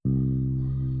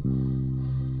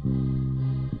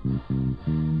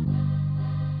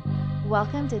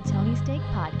Welcome to Tony Steak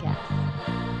Podcast.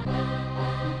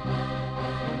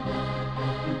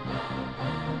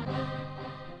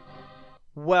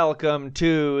 Welcome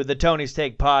to the Tony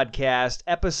Steak Podcast,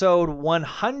 episode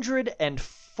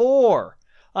 104.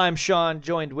 I'm Sean.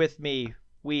 Joined with me,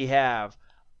 we have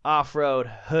Off-Road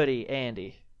Hoodie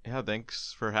Andy. Yeah,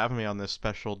 thanks for having me on this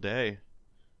special day,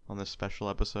 on this special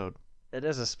episode. It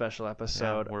is a special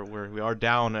episode. Yeah, we are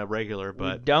down a regular,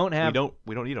 but we don't need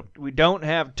them. We don't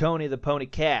have Tony the Pony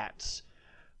Cats,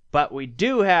 but we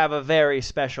do have a very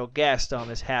special guest on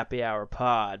this happy hour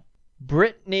pod,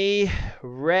 Brittany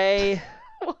Ray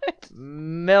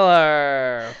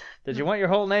Miller. Did you want your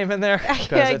whole name in there? I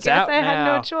guess I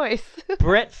had no choice.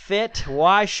 Brit Fit,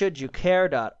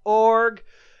 whyshouldyoukare.org,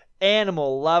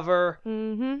 animal lover,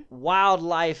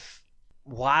 wildlife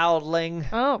wildling.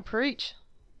 Oh, preach.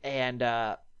 And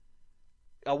a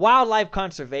wildlife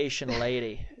conservation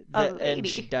lady. Lady. And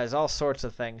she does all sorts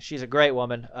of things. She's a great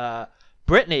woman.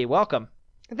 Brittany, welcome.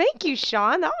 Thank you,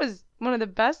 Sean. That was one of the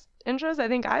best intros I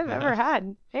think I've ever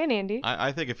had. And Andy.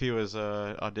 I think if he was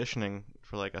auditioning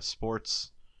for like a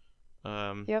sports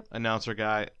announcer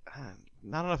guy,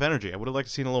 not enough energy. I would have liked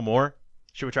to seen a little more.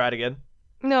 Should we try it again?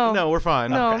 No. No, we're fine.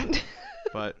 No. Okay.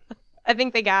 But I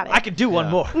think they got it. I could do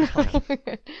one more.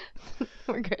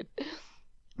 We're good.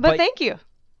 But thank you.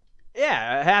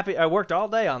 Yeah, happy. I worked all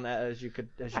day on that, as you could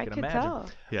imagine. Tell.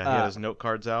 Yeah, he had his note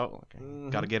cards out.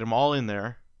 Got to get them all in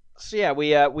there. So yeah,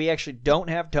 we actually don't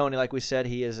have Tony, like we said.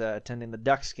 He is attending the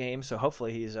Ducks game, so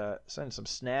hopefully he's sending some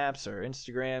snaps or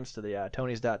Instagrams to the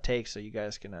Tonys.take so you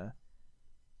guys can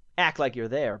act like you're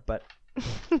there. But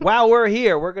while we're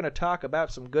here, we're going to talk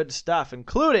about some good stuff,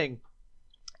 including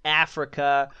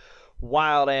Africa,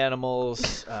 wild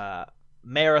animals,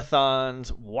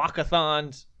 marathons,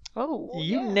 walkathons. Oh,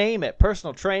 you name it.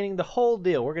 Personal training, the whole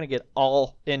deal. We're going to get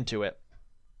all into it.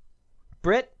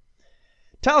 Britt,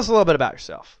 tell us a little bit about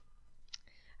yourself.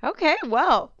 Okay,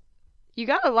 well, you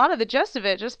got a lot of the gist of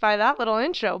it just by that little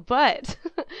intro, but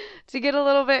to get a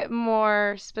little bit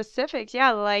more specifics,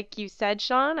 yeah, like you said,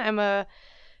 Sean, I'm a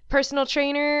personal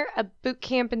trainer, a boot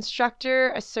camp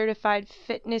instructor, a certified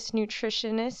fitness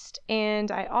nutritionist,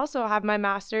 and I also have my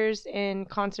master's in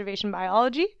conservation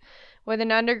biology with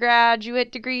an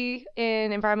undergraduate degree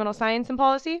in environmental science and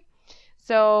policy.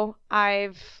 So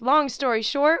long story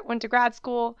short, went to grad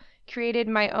school, created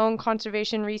my own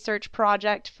conservation research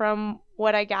project from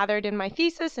what I gathered in my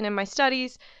thesis and in my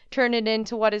studies, turned it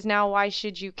into what is now Why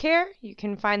Should You Care? You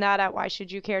can find that at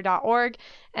whyshouldyoukare.org.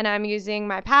 And I'm using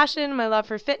my passion, my love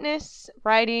for fitness,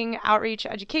 writing, outreach,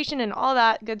 education, and all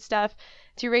that good stuff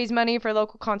to raise money for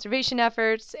local conservation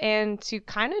efforts and to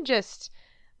kind of just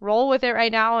roll with it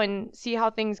right now and see how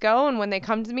things go. And when they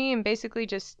come to me and basically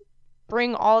just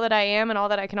bring all that I am and all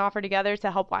that I can offer together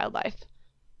to help wildlife.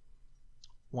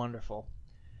 Wonderful.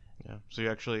 Yeah. So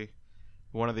you actually,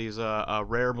 one of these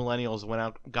rare millennials went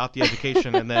out, got the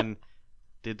education, and then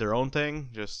did their own thing.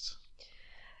 Just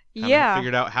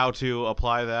figured out how to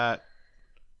apply that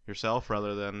yourself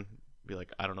rather than be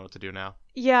like, I don't know what to do now.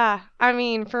 Yeah. I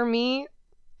mean, for me,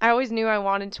 I always knew I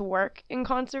wanted to work in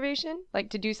conservation,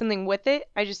 like to do something with it.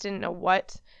 I just didn't know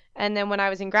what. And then when I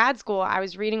was in grad school, I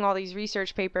was reading all these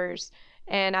research papers.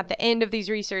 And at the end of these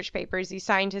research papers, these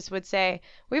scientists would say,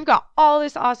 we've got all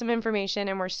this awesome information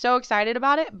and we're so excited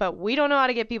about it, but we don't know how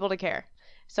to get people to care.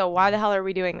 So why the hell are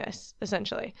we doing this,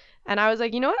 essentially? And I was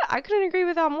like, you know what? I couldn't agree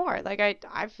with that more. Like,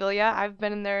 I feel ya. I've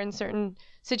been in there in certain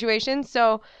situations.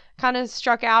 So kind of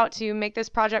struck out to make this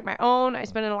project my own. I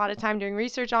spent a lot of time doing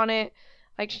research on it.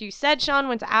 Like you said, Sean,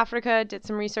 went to Africa, did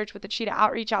some research with the Cheetah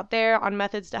Outreach out there on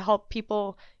methods to help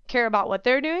people care about what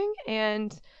they're doing.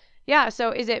 And yeah,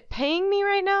 so is it paying me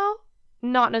right now?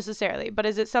 Not necessarily, but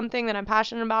is it something that I'm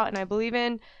passionate about and I believe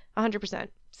in? 100%.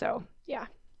 So, yeah.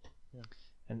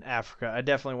 In Africa, I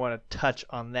definitely want to touch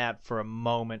on that for a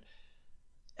moment.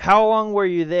 How long were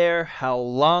you there? How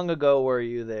long ago were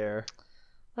you there?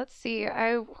 Let's see.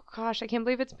 I can't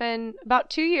believe it's been about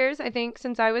 2 years, I think,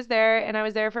 since I was there, and I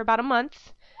was there for about a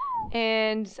month,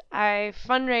 and I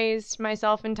fundraised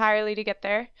myself entirely to get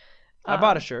there. I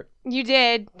bought a shirt. You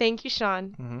did. Thank you,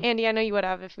 Sean. Andy, I know you would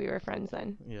have if we were friends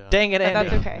then. Yeah. Dang it, Andy. But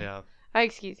that's okay. Yeah. I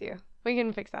excuse you. We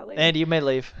can fix that later. Andy, you may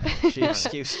leave. She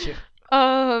excused you.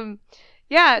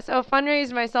 Yeah, so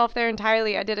fundraised myself there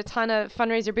entirely. I did a ton of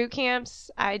fundraiser boot camps.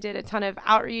 I did a ton of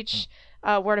outreach,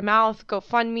 word of mouth,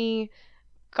 GoFundMe.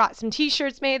 Got some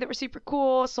t-shirts made that were super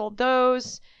cool, sold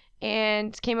those,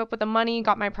 and came up with the money,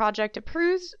 got my project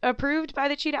approved by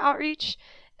the Cheetah Outreach,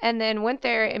 and then went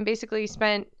there and basically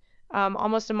spent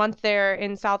almost a month there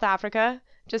in South Africa,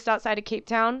 just outside of Cape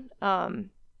Town.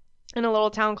 in a little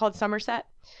town called Somerset,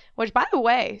 which, by the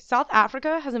way, South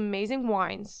Africa has amazing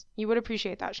wines. You would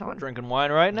appreciate that, We're Sean. drinking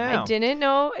wine right now. I didn't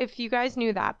know if you guys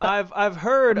knew that, but I've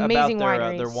heard about amazing their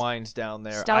wineries. wines down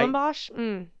there. Stellenbosch?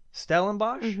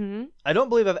 Stellenbosch? Mm-hmm. I don't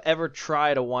believe I've ever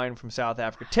tried a wine from South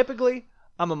Africa. Typically,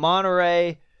 I'm a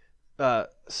Monterey,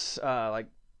 like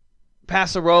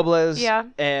Paso Robles, Yeah.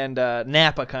 and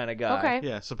Napa kind of guy. Okay.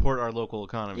 Yeah, support our local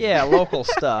economy. Yeah, local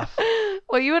stuff.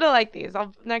 Well, you would have liked these.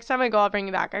 Next time I go, I'll bring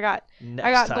you back. I got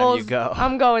Next time goals. you go.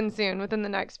 I'm going soon. Within the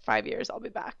next 5 years, I'll be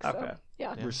back. So, Okay.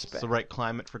 yeah. Yeah, Respect. It's the right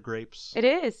climate for grapes. It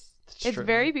is. It's true.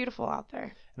 very beautiful out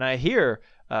there. And I hear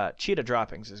cheetah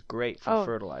droppings is great for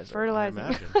fertilizer. Fertilizing.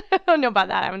 imagine. I don't know about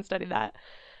that. I haven't studied that.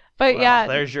 But Well, yeah.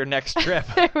 there's your next trip.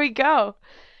 There we go.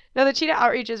 No, the cheetah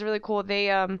outreach is really cool. They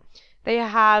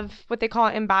have what they call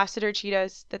ambassador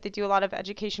cheetahs that they do a lot of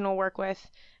educational work with.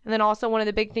 And then also one of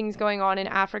the big things going on in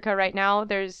Africa right now,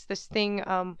 there's this thing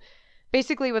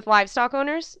basically with livestock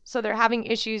owners. So they're having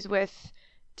issues with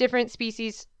different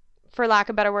species, for lack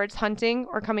of better words, hunting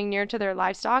or coming near to their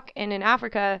livestock. And in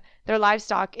Africa, their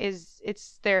livestock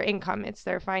it's their income, it's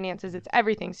their finances, it's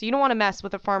everything. So you don't want to mess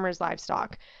with a farmer's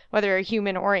livestock, whether a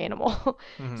human or animal.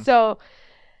 Mhm. So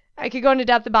I could go into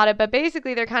depth about it, but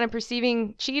basically they're kind of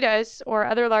perceiving cheetahs or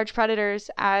other large predators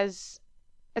as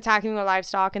attacking their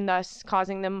livestock and thus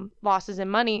causing them losses in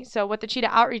money. So what the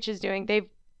cheetah outreach is doing, they've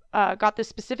got this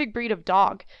specific breed of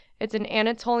dog. It's an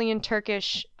Anatolian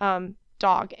Turkish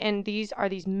dog, and these are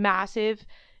these massive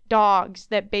dogs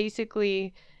that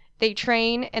basically they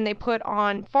train and they put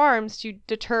on farms to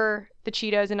deter the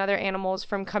cheetahs and other animals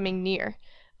from coming near.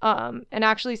 And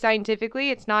actually scientifically,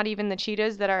 it's not even the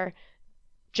cheetahs that are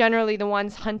generally the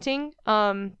ones hunting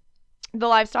the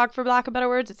livestock, for lack of better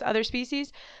words. It's other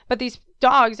species, but these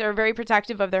dogs are very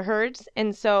protective of their herds,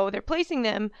 and so they're placing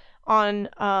them on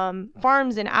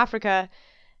farms in Africa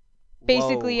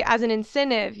basically Whoa. as an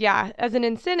incentive. Yeah, as an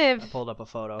incentive. I pulled up a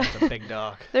photo. It's a big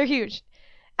dog. They're huge.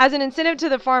 As an incentive to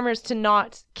the farmers to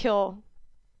not kill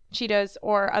cheetahs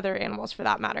or other animals for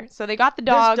that matter. So they got the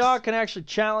dogs. This dog can actually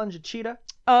challenge a cheetah.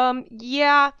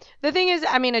 Yeah. The thing is,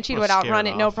 I mean, a cheetah Or would scare outrun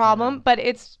it it, no off, problem, yeah. but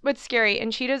it's scary.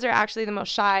 And cheetahs are actually the most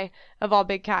shy of all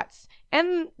big cats.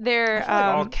 And they're, I feel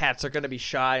like all cats are going to be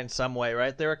shy in some way,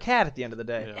 right? They're a cat at the end of the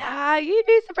day. Yeah. you'd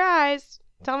be surprised.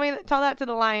 Tell that to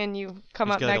the lion you come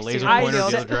He's up got like a next laser to. in the pointer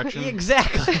field. the other direction.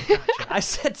 Exactly. I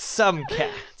said some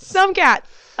cats. Some cats.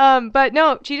 But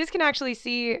no, cheetahs can actually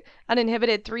see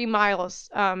uninhibited 3 miles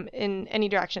in any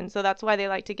direction. So that's why they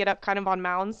like to get up kind of on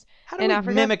mounds. How do in we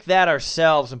Africa? mimic that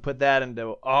ourselves and put that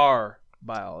into our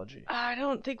biology? I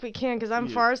don't think we can because I'm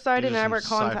You- farsighted these and are I wear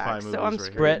some sci-fi contacts, so movies I'm right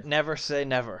screwed. here. Brett, never say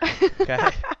never. Okay?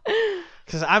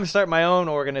 Because I'm starting my own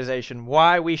organization.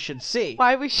 Why we should see.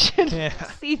 Why we should Yeah.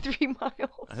 see 3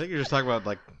 miles. I think you're just talking about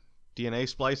like DNA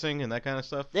splicing and that kind of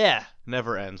stuff. Yeah.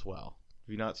 Never ends well.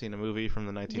 Have you not seen a movie from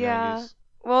the 1990s? Yeah.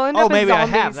 We'll end Oh, up as maybe I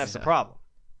zombies. have. That's the problem.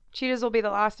 Cheetahs will be the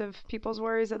last of people's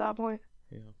worries at that point.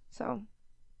 Yeah. So,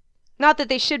 not that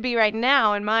they should be right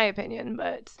now, in my opinion,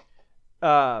 but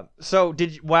So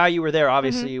while you were there,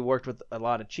 obviously you worked with a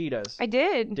lot of cheetahs. I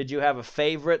did. Did you have a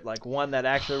favorite, like one that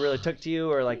actually really took to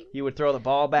you, or like you would throw the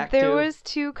ball back to? There was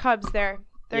 2 cubs there.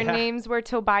 Their Yeah. names were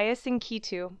Tobias and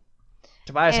Kitu.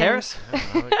 Tobias and- Harris?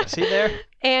 Is he there?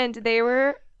 And they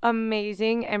were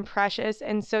amazing and precious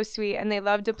and so sweet, and they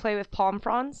loved to play with palm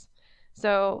fronds.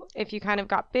 So if you kind of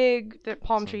got big, the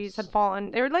palm trees had fallen.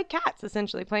 They were like cats,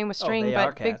 essentially, playing with Oh, string, they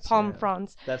are but big cats, palm yeah.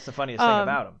 fronds. That's the funniest thing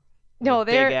about them. No,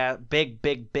 they're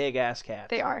big ass cats.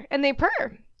 they are, and they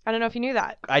purr. I don't know if you knew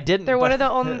that. I didn't. They're one but of the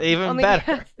only even only better.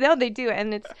 cats. No, they do,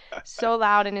 and it's so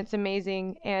loud and it's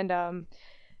amazing. And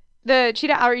the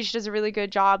cheetah outreach does a really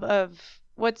good job of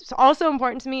what's also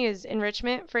important to me is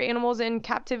enrichment for animals in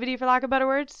captivity, for lack of better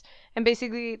words. And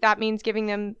basically, that means giving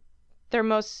them their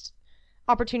most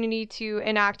opportunity to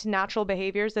enact natural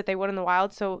behaviors that they would in the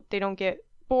wild, so they don't get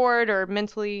bored or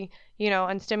mentally,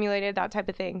 unstimulated, that type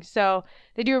of thing. So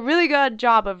they do a really good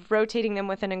job of rotating them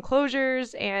within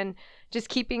enclosures and just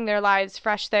keeping their lives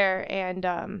fresh there.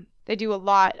 And they do a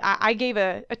lot. I gave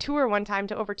a tour one time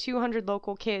to over 200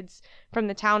 local kids from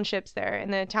the townships there,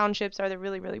 and the townships are the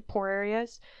really, really poor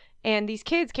areas. And these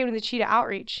kids came to the cheetah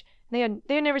outreach. They had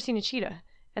never seen a cheetah,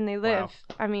 and they live,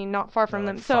 not far from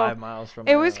Like them. So 5 miles from it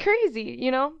there. was crazy,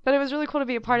 but it was really cool to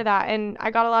be a part of that, and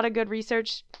I got a lot of good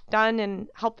research done and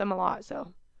helped them a lot.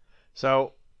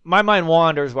 So my mind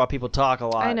wanders while people talk a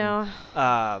lot. I know.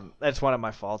 And, that's one of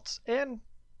my faults. And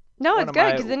No, one it's of good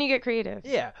my- because then you get creative.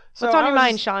 yeah. So What's on I your was-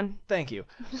 mind, Sean? Thank you.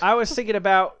 I was thinking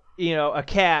about, a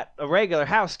cat, a regular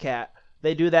house cat,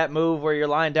 they do that move where you're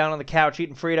lying down on the couch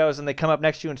eating Fritos and they come up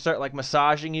next to you and start like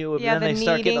massaging you, and Yeah, then the they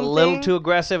start getting a kneading little thing. too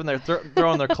aggressive and they're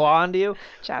throwing their claw into you.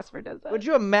 Jasper does that. Would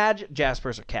you imagine?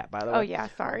 Jasper's a cat, by the way. Oh yeah,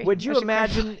 sorry. Would you I should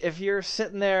imagine if you're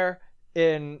sitting there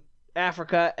in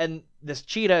Africa and this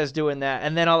cheetah is doing that,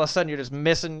 and then all of a sudden you're just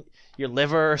missing your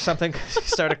liver or something because he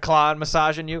started clawing,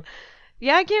 massaging you?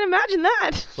 Yeah, I can't imagine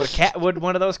that. Would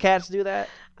one of those cats do that?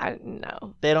 I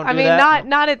no. They don't do I mean, that?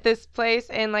 not at this place.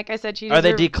 And like I said, cheetahs Are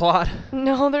they declawed?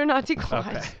 No, they're not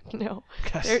declawed. Okay. No,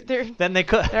 'Cause they're then they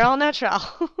could. they're all natural.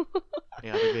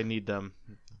 Yeah, I think they need them.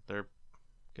 They're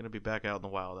gonna be back out in the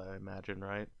wild, I imagine,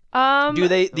 right? Do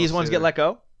they? Don't These ones see get that. let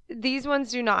go? These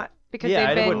ones do not, because Yeah,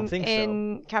 I they've wouldn't been think so.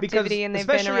 in captivity Because and they've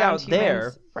been especially around out humans.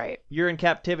 there, Right. You're in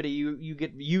captivity. You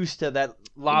get used to that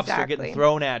lobster Exactly. getting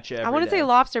thrown at you. I wouldn't say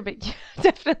lobster, but yeah,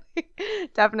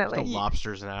 definitely. No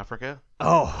lobsters in Africa.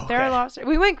 Oh, okay. There are lobsters.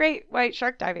 We went great white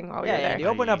shark diving while we Yeah, were there. and you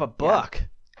open up a book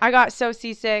I got so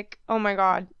seasick. Oh my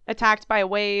god. Attacked by a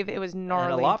wave. It was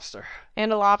gnarly. and a lobster.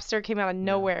 And a lobster came out of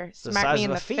nowhere. It's the Smacked size me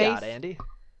in of the a Fiat, face. Andy.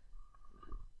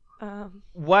 Um,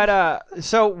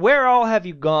 So where all have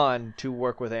you gone to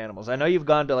work with animals? I know you've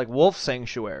gone to like wolf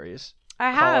sanctuaries, I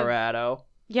have. Colorado,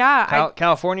 Yeah.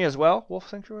 California as well. Wolf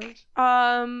sanctuaries.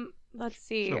 Let's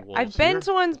see. Sure, wolves I've been here.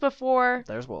 to ones before,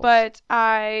 There's wolves. but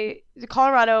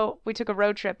Colorado, we took a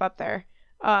road trip up there.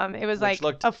 It was Which like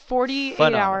looked a 48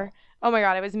 phenomenal. hour. Oh my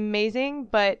god, it was amazing,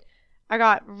 but I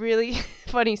got really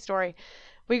funny story.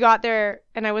 We got there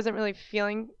and I wasn't really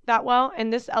feeling that well,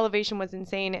 and this elevation was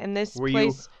insane, and this Would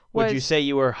place you say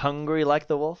you were hungry like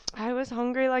the wolf? I was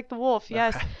hungry like the wolf.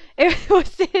 Yes. Okay. It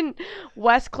was in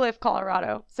West Cliff,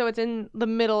 Colorado. So it's in the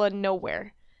middle of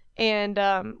nowhere. And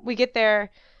we get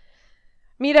there,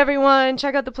 meet everyone,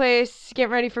 check out the place, get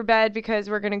ready for bed because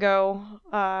we're going to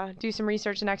go do some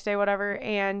research the next day, whatever.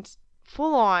 And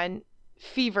full on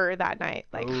fever that night,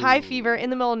 like high Ooh. fever in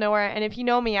the middle of nowhere. And if you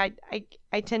know me, I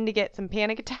tend to get some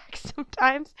panic attacks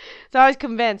sometimes. So I was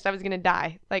convinced I was going to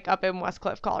die, like up in West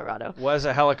Cliff, Colorado. Was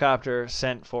a helicopter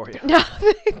sent for you? No,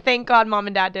 thank God mom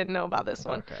and dad didn't know about this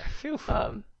one. Okay.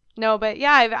 Phew. No, but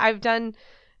yeah, I've done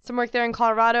some work there in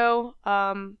Colorado.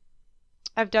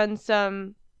 I've done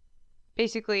some,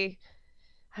 basically,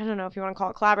 I don't know if you want to call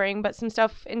it collaborating, but some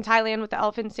stuff in Thailand with the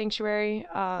elephant sanctuary.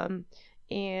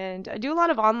 And I do a lot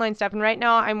of online stuff. And right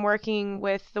now I'm working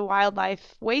with the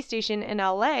Wildlife Way Station in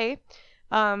LA.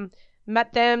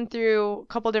 Met them through a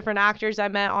couple different actors I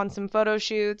met on some photo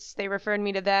shoots. They referred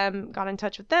me to them, got in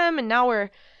touch with them, and now we're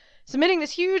submitting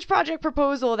this huge project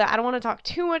proposal that I don't want to talk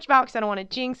too much about because I don't want to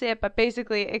jinx it, but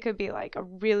basically it could be like a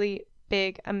really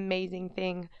big, amazing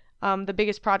thing. The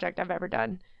biggest project I've ever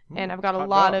done. And I've got a hot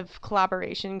lot dog. of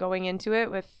collaboration going into it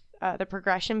with the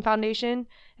Progression Foundation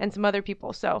and some other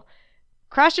people. So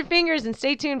cross your fingers and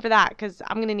stay tuned for that because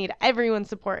I'm going to need everyone's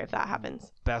support if that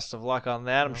happens. Best of luck on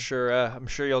that. I'm Yeah.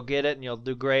 sure you'll get it and you'll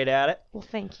do great at it. Well,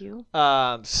 thank you.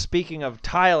 Speaking of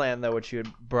Thailand, though, which you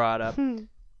had brought up,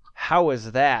 how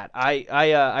was that?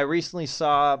 I recently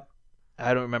saw,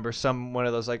 I don't remember, one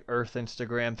of those like Earth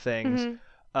Instagram things Mhm.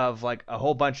 of like a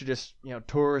whole bunch of just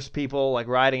tourist people like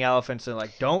riding elephants and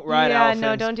like don't ride yeah, elephants.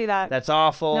 no, don't do that. That's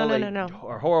awful. No, They no.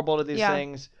 are horrible to these Yeah.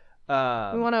 things. We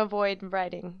want to avoid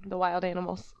riding the wild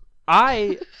animals.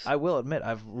 I will admit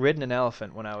I've ridden an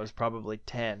elephant when I was probably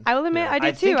 10. I will admit Yeah. I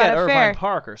did think too at at a Irvine fair.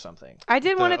 Park or something. I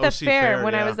did one The at the OC fair fair,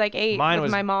 when I yeah. was like 8 Mine with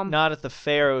was my mom. not at the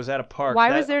fair. It was at a park. Why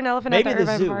That- was there an elephant maybe at the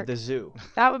the Irvine zoo? Park? The zoo.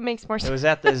 That would make more It sense. was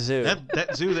at the zoo.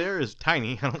 That zoo there is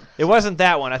tiny. I don't- It wasn't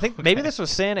that one. I think maybe this was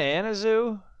Santa Ana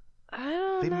Zoo. I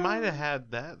don't They know. might have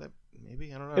had that.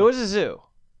 Maybe I don't know. It was a zoo.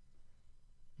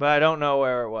 But I don't know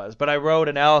where it was. But I rode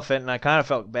an elephant and I kind of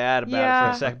felt bad about it Yeah.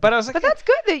 for a second. But I was like, But that's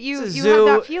good that you it's a you zoo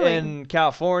had that feeling. in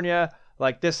California.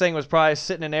 Like this thing was probably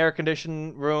sitting in an air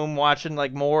conditioned room watching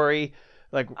like Maury,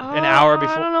 like an hour I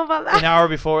before. don't know about An that. hour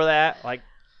before that, like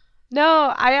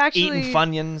No, I actually eating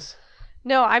Funyuns.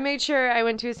 No, I made sure I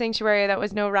went to a sanctuary that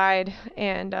was no ride,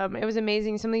 and it was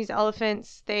amazing. Some of these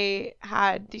elephants, they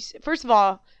had these. First of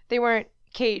all, they weren't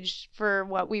caged for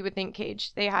what we would think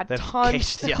caged. They had That tons,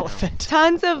 caged the elephant.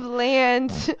 tons of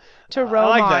land to roam I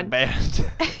like on. that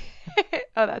band.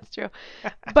 Oh, that's true.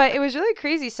 But it was really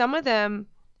crazy. Some of them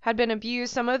had been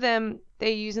abused. Some of them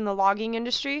they use in the logging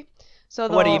industry. So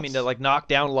What do you they'll- mean to like knock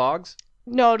down logs?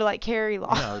 No, to like carry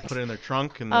logs. Yeah, they put it in their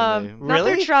trunk and then Not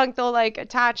their Really? trunk. They'll like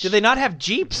attach. Do they not have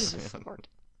jeeps?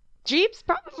 Jeeps?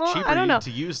 Probably. Well, cheaper I don't know. to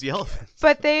use the elephants.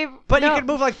 But they. But no. you can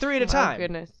move like 3 at a Oh, time.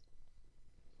 goodness.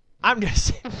 I'm just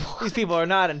saying, these people are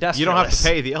not industrialists. You don't have to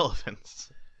pay the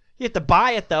elephants. You have to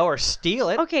buy it though, or steal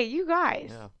it. Okay, you guys.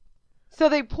 Yeah. So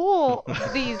they pull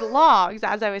these logs,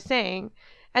 as I was saying,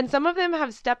 And some of them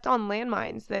have stepped on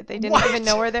landmines that they didn't What? even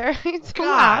know were there.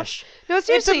 Gosh. No, It's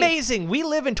seriously. amazing. We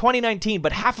live in 2019,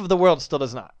 but half of the world still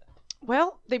does not.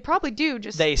 Well, they probably do,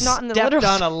 just They not in the stepped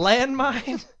literal on a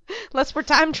landmine. unless we're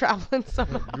time traveling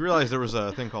somehow. You realize there was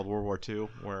a thing called World War II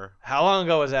where, How long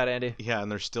ago was that, Andy? yeah,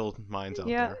 and there's still mines out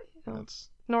Yeah. there. That's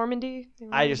Normandy.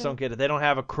 I just don't get it. They don't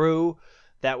have a crew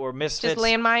that were misfits. Just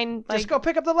landmine. Just go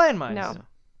pick up the landmines. No.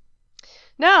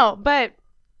 No, but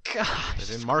they Gosh.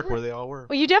 didn't mark where they all were.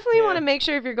 well, you definitely Yeah. want to make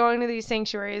sure if you're going to these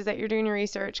sanctuaries that you're doing your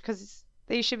research because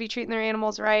they should be treating their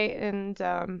animals right.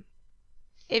 And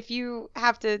if you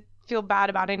have to feel bad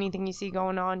about anything you see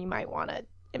going on, you might want to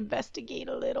investigate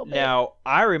a little bit. Now,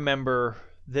 I remember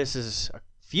this is a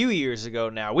few years ago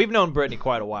now. We've known Brittany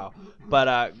quite a while.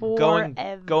 But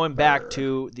going back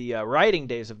to the writing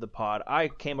days of the pod, I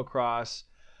came across,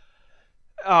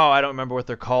 I don't remember what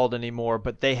they're called anymore,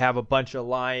 but they have a bunch of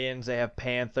lions, they have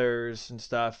panthers and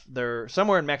stuff. They're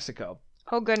somewhere in Mexico.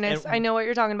 Oh goodness, and I know what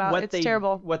you're talking about. It's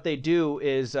terrible. What they do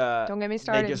is Don't get me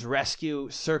started. they just rescue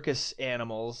circus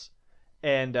animals.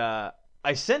 And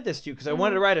I sent this to you because I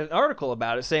wanted to write an article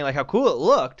about it saying like how cool it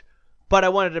looked, but I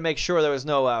wanted to make sure there was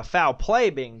no foul play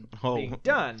being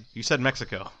done. You said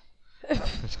Mexico.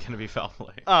 There's going to be foul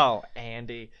play. Oh,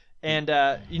 Andy. And,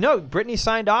 Brittany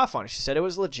signed off on it. She said it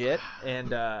was legit,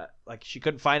 and, she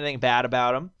couldn't find anything bad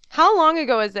about him. How long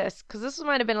ago is this? Because this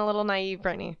might have been a little naive,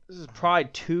 Brittany. This is probably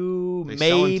They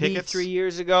selling maybe tickets? 3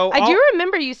 years ago. I do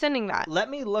remember you sending that. Let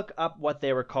me look up what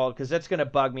they were called, because that's going to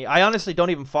bug me. I honestly don't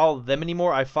even follow them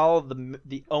anymore. I follow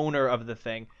the owner of the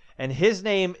thing, and his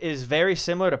name is very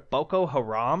similar to Boko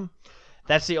Haram.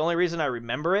 That's the only reason I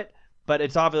remember it, but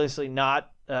it's obviously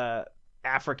not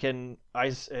African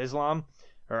Islam.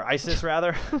 Or ISIS,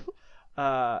 rather.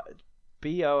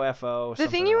 BOFO. The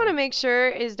thing you want to make sure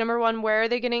is, number one, where are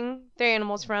they getting their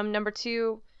animals from? Number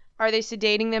two, are they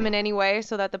sedating them in any way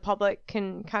so that the public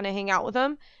can kind of hang out with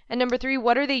them? And number three,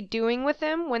 what are they doing with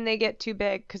them when they get too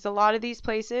big? Because a lot of these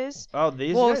places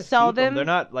these will guys sell keep them. them. They're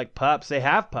not like pups. They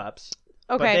have pups.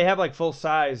 Okay. But they have like full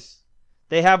size.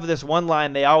 They have this one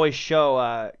line they always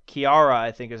show, Kiara,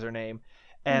 I think is her name.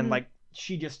 And like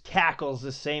she just tackles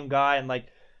the same guy and like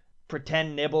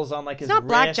pretend nibbles on like his It's not wrist.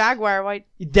 Black Jaguar, White.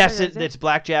 That's or it. is it? It's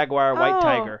Black Jaguar, White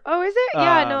Tiger. Oh, is it?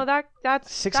 Yeah, no,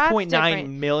 that's 6.9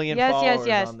 million Yes, followers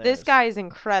yes. on This guy is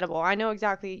incredible. I know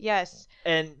exactly. Yes.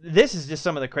 And this is just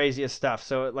some of the craziest stuff.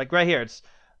 So like right here, it's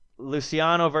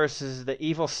Luciano versus the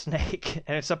evil snake,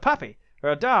 and it's a puppy or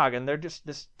a dog, and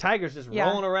this tiger's just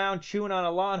rolling around chewing on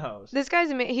a lawn hose. This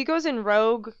guy's amazing. He goes in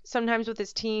rogue sometimes with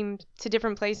his team to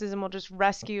different places and will just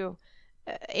rescue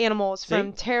animals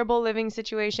from terrible living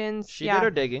situations. She did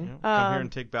her digging. Come here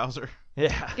and take Bowser.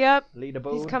 Yeah. Yep. Lead a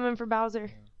boat. He's coming for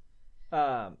Bowser.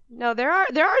 Um, No, there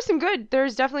are some good.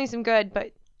 There's definitely some good,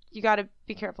 but you got to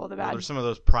be careful of the bad. There's some of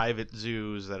those private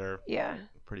zoos that are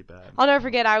pretty bad. I'll never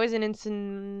forget. I was in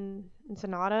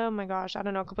Ensenada. Oh my gosh, I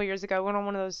don't know. A couple years ago, I went on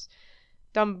one of those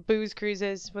dumb booze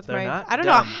cruises with I don't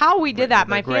know how we did that.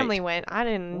 My family went. I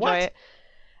didn't enjoy it.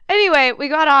 Anyway, we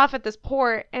got off at this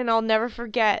port, and I'll never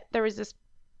forget. There was this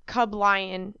cub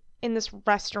lion in this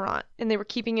restaurant, and they were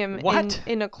keeping him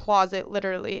in a closet,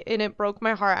 literally, and it broke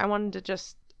my heart. I wanted to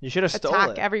just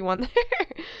attack everyone there.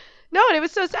 No, and it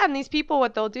was so sad. And these people,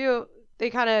 what they'll do, they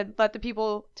kind of let the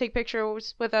people take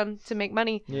pictures with them to make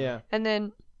money. Yeah. And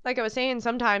then, like I was saying,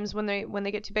 sometimes when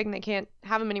they get too big and they can't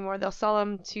have them anymore, they'll sell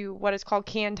them to what is called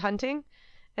canned hunting.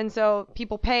 And so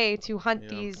people pay to hunt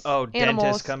these animals.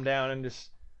 Dentists come down and just...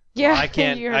 Yeah, I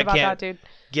can't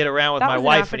get around with my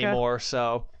wife anymore,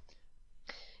 so...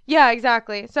 Yeah,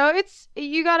 exactly. So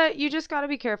you just gotta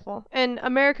be careful. And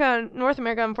North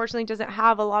America, unfortunately, doesn't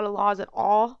have a lot of laws at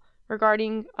all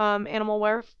regarding animal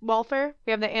welfare.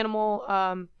 We have the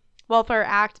Animal Welfare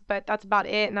Act, but that's about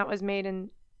it. And that was made in,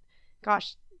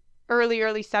 early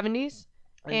 70s.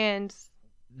 And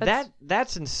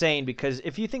that's insane, because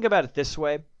if you think about it this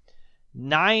way,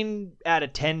 9 out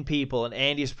of 10 people, and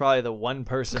Andy's probably the one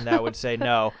person that would say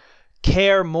no,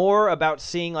 care more about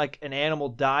seeing like an animal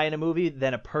die in a movie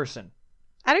than a person.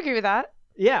 I'd agree with that.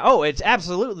 Yeah, it's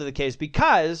absolutely the case,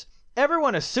 because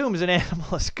everyone assumes an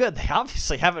animal is good. They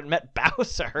obviously haven't met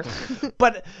Bowser.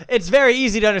 But it's very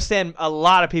easy to understand a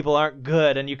lot of people aren't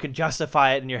good, and you can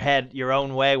justify it in your head your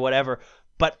own way, whatever.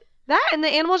 But that and the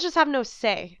animals just have no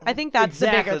say. I think that's the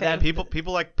bigger thing.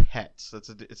 People like pets.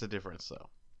 It's a difference, though.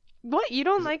 What? You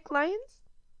don't like lions?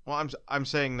 Well, I'm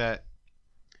saying that.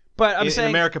 But in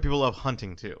America, people love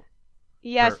hunting too.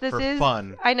 Yes, for is.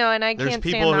 Fun. I know, and There's can't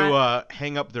people stand that. who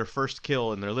hang up their first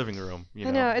kill in their living room.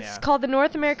 I know. It's called the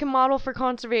North American Model for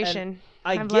Conservation.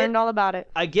 I've learned all about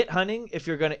it. I get hunting if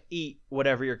you're going to eat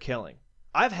whatever you're killing.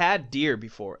 I've had deer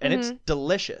before, and it's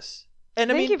delicious. And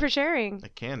I Thank mean, you for sharing. I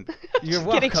can. you're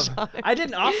Kidding, welcome. Sean. I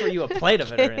didn't offer you a plate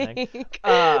of it or anything.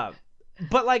 Kidding.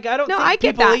 But like, I don't No, think I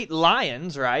get people that. eat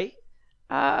lions, right?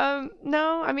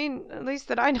 No, I mean, at least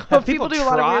that I know Have of, people people do a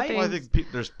lot of weird tried? things. Well, I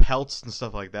think there's pelts and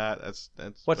stuff like that. That's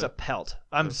What's a but- pelt?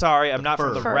 I'm sorry, I'm not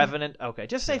from the Fur. Revenant. Okay,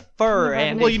 just say fur, The Andy.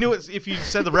 Revenant. Well, you knew it, if you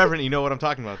said the Reverend, you know what I'm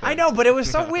talking about. Then. I know, but it was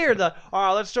so weird.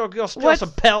 Let's go steal What's-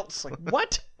 some pelts. Like,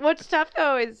 what? What's tough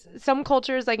though is some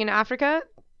cultures, like in Africa,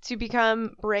 to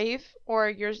become brave or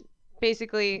your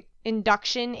basically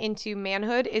induction into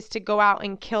manhood is to go out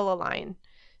and kill a lion.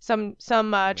 Some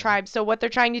tribes. So what they're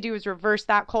trying to do is reverse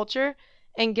that culture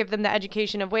and give them the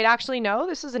education of, wait, actually no,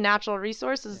 this is a natural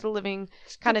resource. This is a living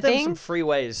kind of Give them thing. some free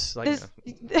ways. Like, This,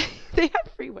 they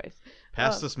have freeways.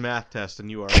 Pass Oh. this math test and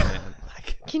you are a man.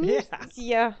 Can you?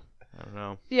 Yeah. I don't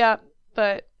know. Yeah,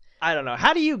 but I don't know.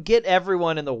 How do you get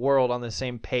everyone in the world on the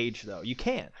same page, though? You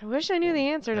can't. I wish I knew the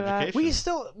answer to that.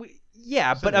 Education.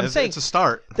 Yeah, but I'm saying it's a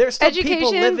start. there's still people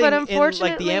Education, living but in like the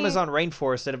unfortunately- Amazon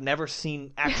rainforest that have never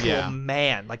seen actual Yeah.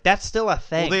 man. Like that's still a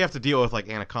thing. Well, they have to deal with like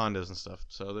anacondas and stuff,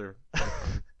 so they're.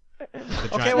 The Okay,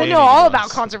 giant well, I know man-eating all ones. about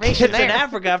conservation Kids in there.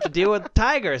 Africa have to deal with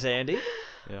tigers, Andy.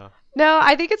 Yeah. No,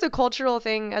 I think it's a cultural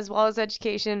thing as well as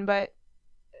education, but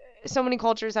so many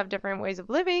cultures have different ways of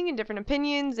living and different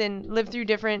opinions and live through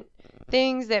different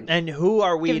things that And who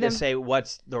are we Give to them- say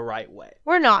what's the right way?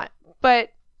 we're not. But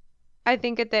I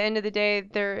think at the end of the day,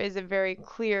 there is a very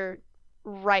clear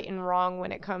right and wrong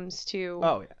when it comes to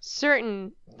Oh yeah.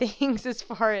 certain things as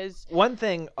far as One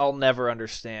thing I'll never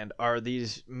understand are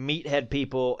these meathead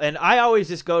people, and I always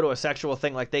just go to a sexual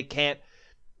thing like they can't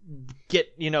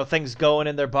get things going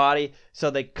in their body, so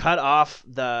they cut off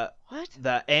the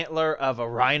antler of a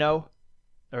rhino,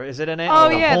 or is it an antler? oh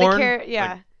The yeah, horn?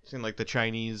 yeah. Seen like the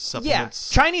Chinese Yeah, supplements.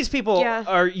 Chinese people Yeah.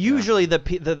 are usually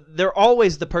they're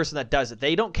always the person that does it.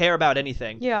 They don't care about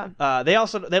anything. Yeah. They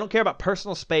don't care about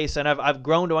personal space, and I've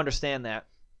grown to understand that.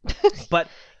 But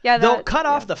Yeah, they'll cut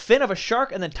off the fin of a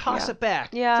shark and then toss Yeah. it back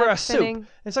Yeah, for a it's soup. fitting.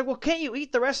 It's like, well, can't you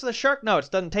eat the rest of the shark? No, it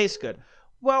doesn't taste good.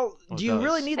 Well, Well, do it you does.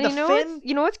 really need And the you know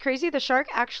fin? what's crazy? The shark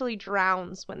actually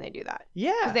drowns when they do that.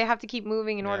 Yeah. Because they have to keep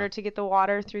moving in Yeah. order to get the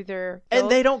water through their And gills.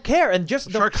 they don't care. And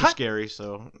just they'll Sharks are cut. scary,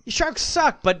 so Sharks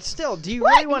suck, but still, do you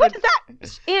What? really want What to?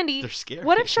 is that? Andy, they're scary.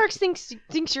 what if sharks thinks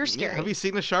you're Yeah, scary? have you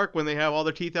seen the shark when they have all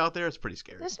their teeth out there? It's pretty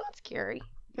scary. That's not scary.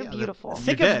 They're Yeah, beautiful. You're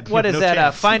Think dead. of You what have is no that?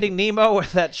 chance. Finding Nemo, where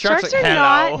that shark's Sharks like, are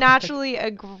hello. not naturally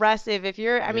aggressive. If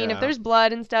you're, I mean, if Yeah. there's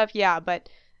blood and stuff, yeah, but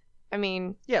I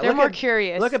mean, Yeah, they're look more at-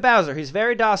 curious. Look at Bowser. He's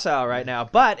very docile right now.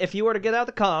 But if you were to get out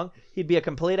the Kong, he'd be a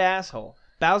complete asshole.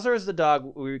 Bowser is the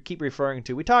dog we keep referring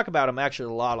to. We talk about him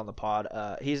actually a lot on the pod.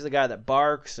 He's the guy that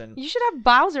barks, and You should have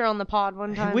Bowser on the pod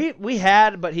one time. we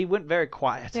had, but he went very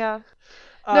quiet. Yeah.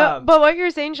 No, Um, but what you're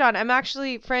saying, Sean, I'm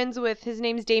actually friends with, his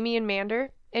name's Damian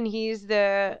Mander, and he's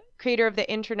the creator of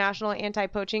the International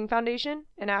Anti-Poaching Foundation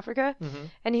in Africa. mhm.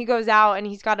 And he goes out and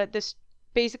he's got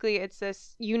basically it's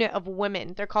this unit of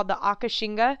women. They're called the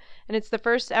Akashinga, and it's the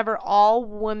first ever all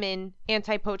women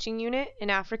anti-poaching unit in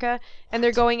Africa. And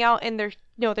they're going out and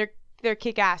they're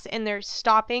kick ass, and they're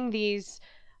stopping these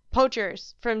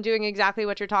poachers from doing exactly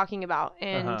what you're talking about.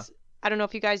 And Uh-huh. I don't know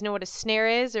if you guys know what a snare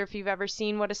is, or if you've ever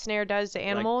seen what a snare does to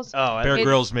animals. Oh, Bear It's-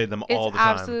 Grylls made them all It's the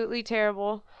time. absolutely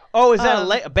terrible. oh, is that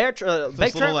um, a bear? Those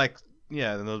Big little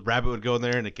and the rabbit would go in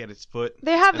there and it'd get its foot.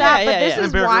 They have Yeah, that, but yeah, this yeah. is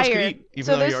And Bear Grylls could wire. eat, even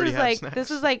So though he this already is had like snacks.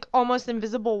 this is like almost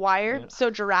invisible wire. Yeah.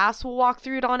 So giraffes will walk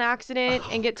through it on accident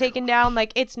and get taken down.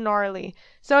 Like, it's gnarly.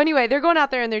 So anyway, they're going out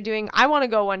there and they're doing. I want to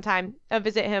go one time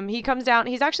visit him. He comes down.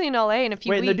 He's actually in LA in a few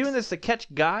Wait, and weeks. they're doing this to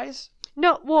catch guys?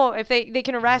 No, well, if they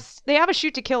can arrest, they have a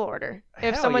shoot to kill order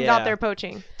if Hell someone's yeah. out there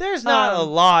poaching. There's not a Um,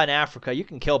 law in Africa. You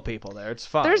can kill people there. It's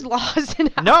fine. There's laws in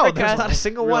Africa. No, there's not a I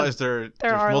single one. realize there's are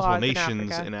multiple laws in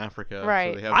nations Africa. in Africa.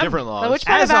 Right. So they have I'm- different laws. Now, which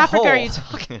part As of a Africa are whole. you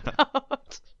talking Yeah.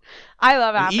 about? I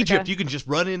love In Africa. Egypt, you can just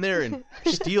run in there and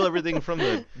steal everything from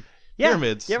the Yeah.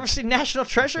 pyramids. You ever see National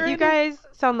Treasure? You guys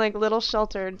sound like little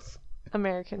sheltered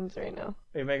Americans right now.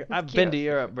 I've cute. been to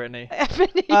Europe, Brittany.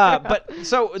 But But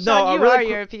so no, Sean, you really are quick-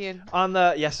 European. on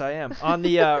the yes, I am on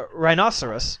the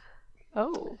rhinoceros.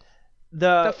 Oh,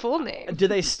 The the full name. do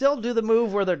they still do the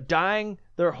move where they're dyeing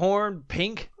their horn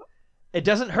pink? It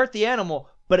doesn't hurt the animal,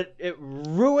 but it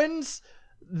ruins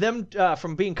them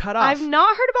from being cut off. I've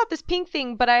not heard about this pink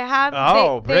thing, but I have.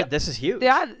 Oh, they, Britt, this is huge.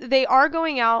 they are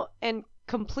going out and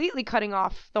completely cutting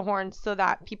off the horns so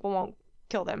that people won't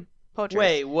kill them. Poachers.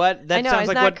 Wait, what? That I know, sounds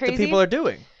isn't like that what crazy? the people are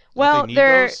doing. Well, need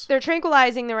they're those?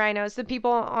 tranquilizing the rhinos, the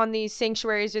people on these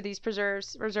sanctuaries or these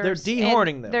reserves. They're and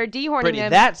dehorning them. They're dehorning Brittany,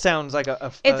 them. that sounds like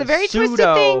It's a very twisted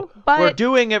pseudo, thing, but- we're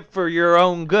doing it for your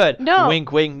own good. No.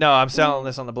 Wink, wink. No, I'm selling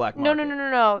this on the black market.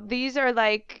 No. These are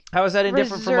like. How is that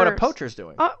indifferent from what a reserves. pocher's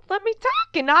doing? Let me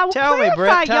talk, and I will Tell me, clarify,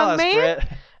 Britt. Tell young us, man. Britt.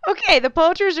 Okay, the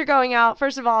poachers are going out.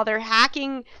 First of all, they're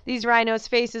hacking these rhinos'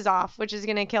 faces off, which is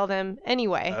going to kill them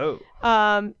anyway. Oh.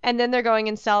 And then they're going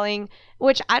and selling,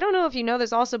 which I don't know if you know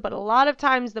this also, but a lot of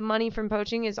times the money from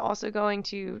poaching is also going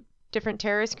to different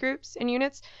terrorist groups and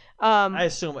units. I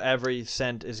assume every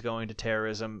cent is going to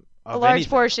terrorism. A Of large anything.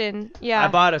 portion, yeah. I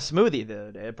bought a smoothie the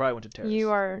other day. It probably went to terrorism. You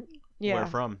are, yeah. Where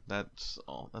from? That's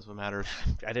all. That's what matters.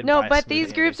 I didn't No, buy a but smoothie, these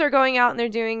Andy. groups are going out and they're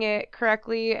doing it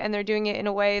correctly, and they're doing it in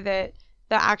a way that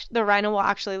the rhino will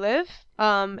actually live,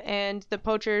 and the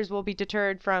poachers will be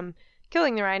deterred from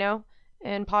killing the rhino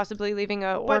and possibly leaving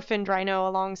a orphaned rhino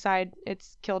alongside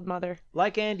its killed mother.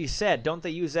 Like Andy said, don't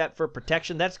they use that for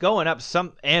protection? That's going up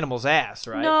some animal's ass,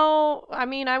 right? No, I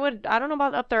mean I don't know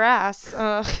about up their ass.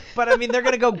 But I mean, they're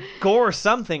gonna go gore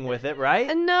something with it,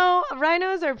 right? No,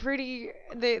 rhinos are pretty.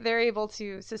 They're able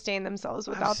to sustain themselves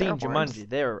without I've seen their horns. Jumanji.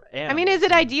 They're animals. I mean, is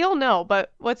it ideal? No,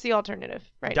 but what's the alternative?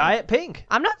 Right. now? Diet pink.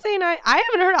 I'm not saying I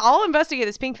haven't heard. I'll investigate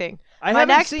this pink thing. I My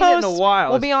haven't next seen it in a post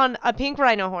while. will be on a pink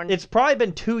rhino horn. It's probably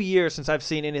been 2 years since I've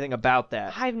seen anything about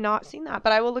that. I've not seen that,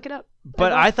 but I will look it up.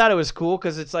 But will. I thought it was cool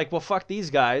because it's like, well, fuck these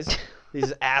guys,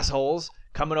 these assholes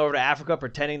coming over to Africa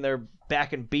pretending they're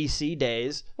back in BC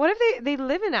days. What if they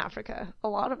live in Africa? A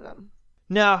lot of them.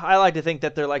 No, I like to think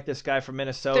that they're like this guy from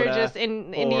Minnesota. They're just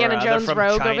in or, Indiana they're Jones from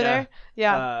Rogue China. over there.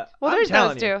 Yeah. Well, I'm there's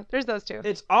telling those you, two. There's those two.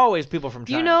 It's always people from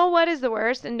China. You know what is the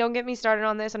worst? And don't get me started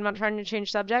on this. I'm not trying to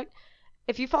change subject.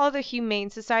 If you follow the Humane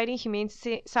Society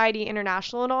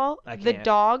International at all, I the can't.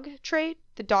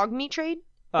 dog meat trade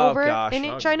Oh, over gosh.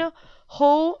 in China.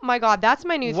 Oh my God, that's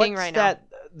my new thing right now.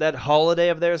 that holiday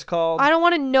of theirs called? I don't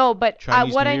want to know, but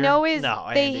Chinese what New I Year? know is No,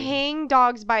 they Andy. hang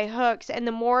dogs by hooks, and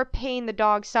the more pain the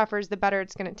dog suffers, the better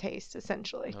it's going to taste,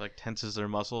 essentially. It, like tenses their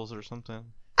muscles or something.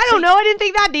 I don't know. I didn't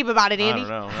think that deep about it, I Andy. don't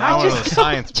know. How I want to is- know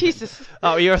science. Jesus.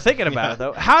 Oh, you're thinking about it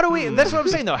though. How do we? That's what I'm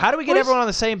saying though. How do we get Where's- everyone on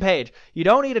the same page? You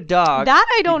don't eat a dog. That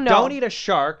I don't you know. Don't eat a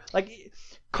shark. Like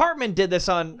Cartman did this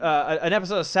on an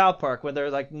episode of South Park where they're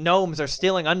like gnomes are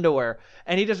stealing underwear,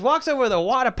 and he just walks over with a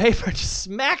wad of paper and just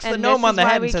smacks the And gnome this on the is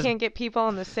why head we and says, can't get people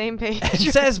on the same page. and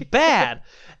says bad.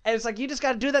 And it's like you just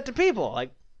got to do that to people.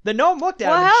 Like the gnome looked at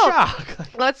Well, him in hell, shock.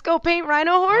 Let's go paint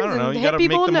rhino I horns don't know. and You hit gotta make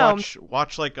people with them gnomes.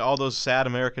 watch like all those sad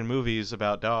American movies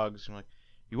about dogs. You're like,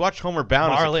 you watch Homer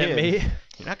Bound Marley as a and kid. me.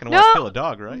 You're not gonna No, want to kill a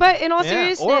dog, right? But in all Yeah,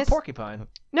 seriousness, or a porcupine.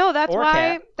 no, that's or a why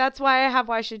cat. that's why I have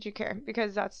Why Should You Care?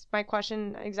 Because that's my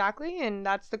question exactly, and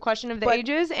that's the question of the But-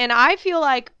 ages. And I feel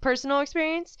like personal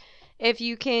experience, if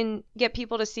you can get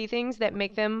people to see things that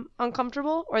make them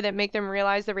uncomfortable or that make them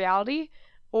realize the reality,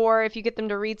 or if you get them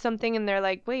to read something and they're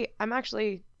like, wait, I'm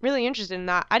actually really interested in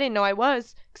that. I didn't know I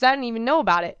was because I didn't even know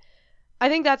about it. I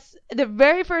think that's the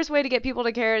very first way to get people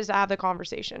to care is to have the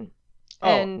conversation. Oh,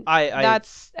 And I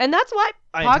that's why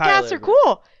I podcasts entirely are agree.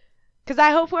 cool. Because I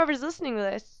hope whoever's listening to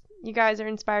this, you guys are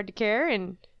inspired to care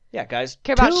and Yeah, guys.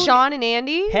 care about tune Sean and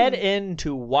Andy. Head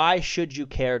into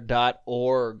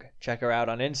whyshouldyoukare.org. Check her out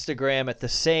on Instagram at the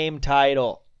same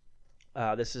title.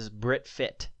 This is Brit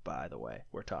Fit, by the way,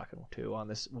 we're talking to on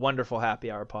this wonderful happy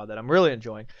hour pod that I'm really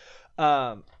enjoying.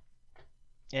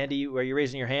 Andy, are you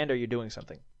raising your hand or are you doing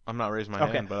something? I'm not raising my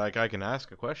Okay. hand, but I can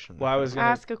ask a question. Well, I was gonna.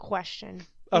 Ask a question.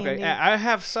 Okay, Andy. I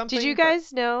have something. Did you but-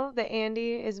 guys know that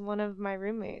Andy is one of my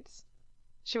roommates?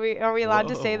 Are we allowed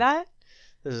to say Whoa. that?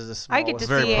 This is the I get to smallest.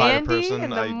 Very see private Andy person. in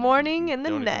the I morning and the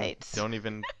don't night. Don't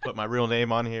even put my real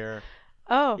name on here.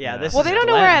 Oh. Yeah, Yeah. this Well, is they don't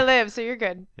know where I Glenn live, so you're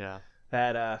good. Yeah.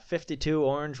 at 52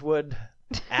 Orangewood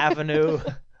Avenue,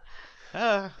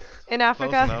 Ah, In close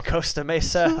Africa. enough. Costa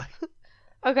Mesa.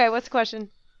 Okay, what's the question?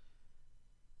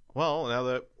 Well, now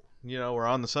that we're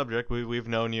on the subject, we've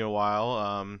known you a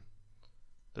while.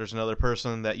 There's another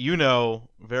person that you know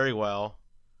very well,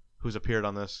 who's appeared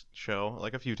on this show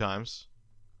like a few times.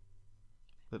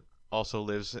 That also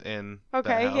lives in that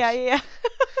Okay, house. yeah.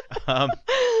 Um,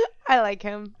 I like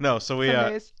him. no, so we.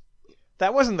 Some days.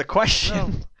 That wasn't the question. No,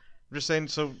 I'm just saying.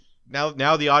 So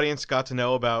now the audience got to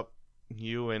know about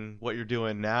you and what you're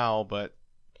doing now, but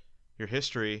your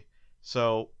history.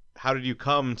 So how did you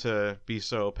come to be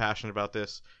so passionate about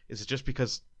this? Is it just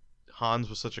because Hans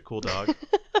was such a cool dog?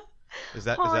 Is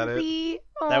that it? Hansi.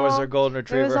 That was Aw, their golden It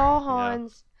was retriever, all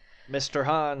Hans. Mr.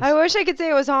 Hans. I wish I could say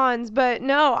it was Hans, but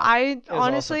no, I It was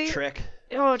honestly. also Trick.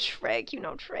 Oh, Trick, you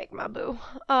know Trick, my boo.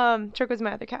 Trick was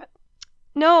my other cat.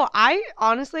 No, I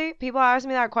honestly, people ask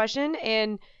me that question,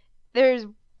 and there's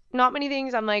not many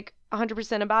things I'm like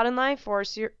 100% about in life or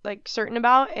like certain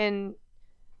about, and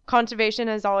conservation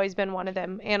has always been one of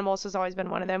them. Animals has always been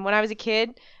one of them. When I was a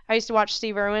kid, I used to watch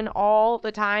Steve Irwin all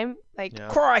the time. Like,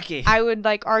 crikey. I would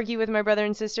like argue with my brother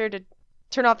and sister to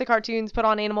turn off the cartoons, put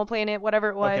on Animal Planet, whatever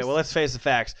it was. Okay, well, let's face the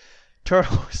facts.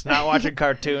 Turtle was not watching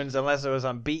cartoons unless it was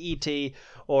on BET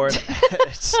or it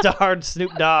starred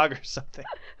Snoop Dogg or something.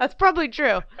 That's probably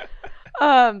true.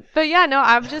 But yeah, no,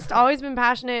 I've just always been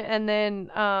passionate, and then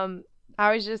I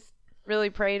always just really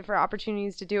prayed for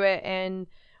opportunities to do it. And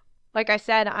like I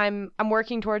said, I'm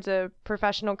working towards a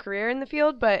professional career in the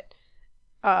field, but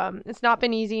it's not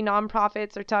been easy.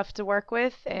 Nonprofits are tough to work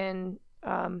with, and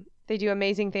they do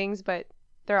amazing things, but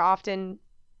they're often,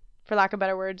 for lack of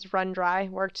better words, run dry,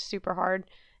 worked super hard.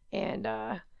 And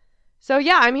so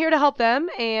yeah, I'm here to help them,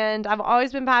 and I've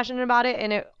always been passionate about it.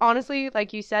 And it honestly,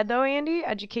 like you said though, Andy,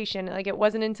 education, like it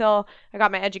wasn't until I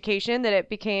got my education that it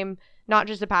became not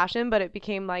just a passion, but it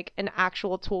became like an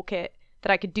actual toolkit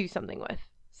that I could do something with.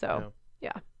 So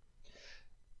yeah.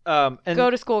 And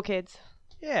go to school, kids.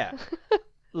 Yeah.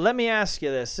 Let me ask you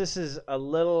this. This is a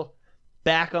little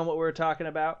back on what we were talking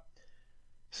about.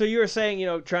 So you were saying,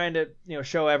 trying to,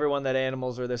 show everyone that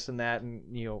animals are this and that,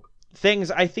 and,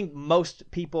 things I think most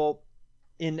people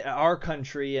in our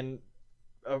country and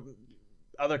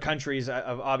other countries,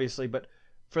 obviously, but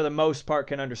for the most part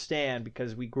can understand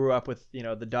because we grew up with,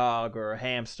 the dog or a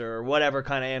hamster or whatever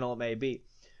kind of animal it may be.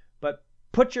 But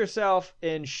put yourself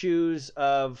in shoes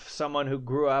of someone who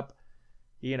grew up,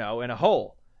 in a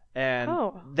hole, and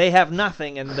they have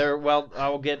nothing, and they're, well, I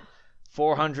will get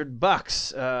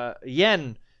 $400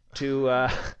 yen to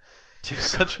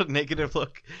such a negative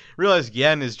look. Realize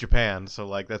yen is Japan, so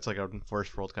like that's like a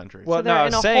first world country. Well, so no, I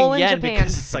was saying yen Japan.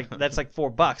 because it's like that's like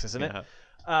 $4, isn't it?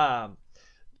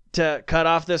 To cut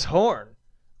off this horn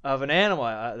of an animal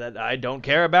that I don't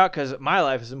care about because my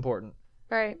life is important.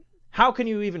 Right. How can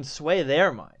you even sway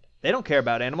their mind? They don't care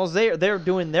about animals. They're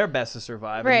doing their best to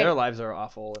survive, and their lives are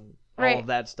awful and all of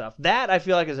that stuff. That I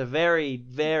feel like is a very,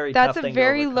 very tough thing to overcome. That's a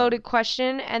very loaded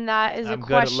question, and that is I'm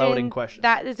good at loading questions.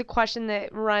 That is a question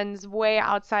that runs way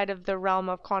outside of the realm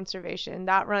of conservation.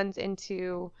 That runs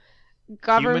into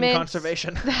government. Human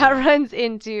conservation. That runs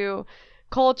into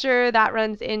culture. That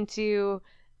runs into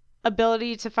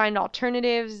ability to find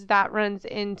alternatives. That runs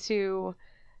into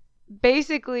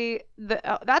basically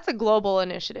that's a global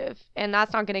initiative, and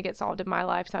that's not going to get solved in my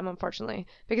lifetime, unfortunately,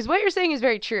 because what you're saying is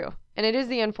very true, and it is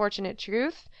the unfortunate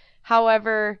truth.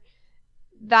 However,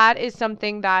 that is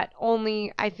something that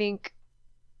only I think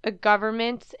a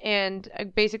government and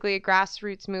basically a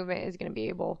grassroots movement is going to be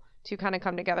able to kind of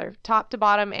come together, top to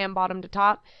bottom and bottom to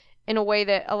top, in a way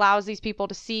that allows these people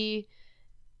to see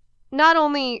not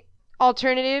only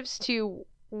alternatives to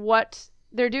what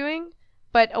they're doing,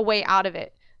 but a way out of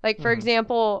it. Like, for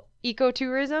example,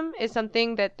 ecotourism is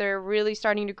something that they're really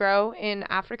starting to grow in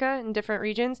Africa in different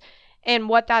regions. And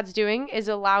what that's doing is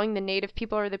allowing the native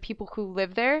people or the people who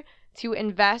live there to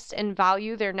invest and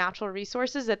value their natural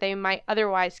resources that they might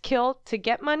otherwise kill to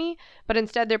get money. But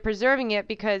instead they're preserving it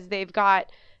because they've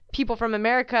got people from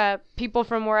America, people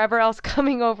from wherever else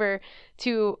coming over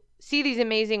to see these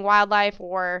amazing wildlife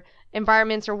or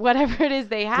environments or whatever it is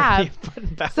they have.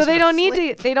 So they don't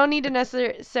need to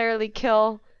necessarily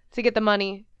kill to get the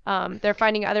money. They're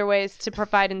finding other ways to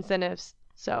provide incentives.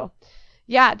 So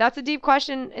yeah, that's a deep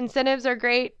question. Incentives are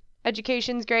great,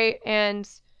 education's great, and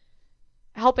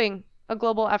helping a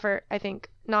global effort, I think,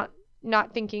 not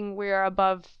thinking we're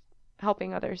above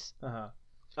helping others.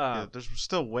 There's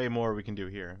still way more we can do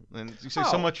here, and you say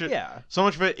so much of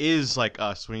it is like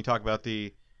us when you talk about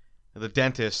the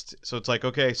dentist. So it's like,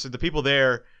 okay, so the people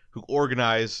there who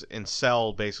organize and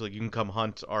sell, basically, you can come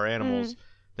hunt our animals.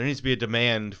 There needs to be a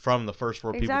demand from the first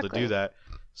world people to do that.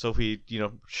 So if we,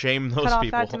 shame those Cut off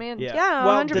people. that demand. Yeah.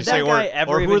 Well, 100%. Did that guy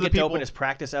ever even get to open his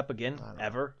practice up again?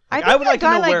 Ever? I would like to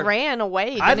know where ran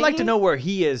away. I'd like to know where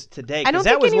he is today. I don't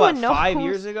think that was 5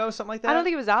 years ago, something like that. I don't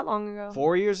think it was that long ago.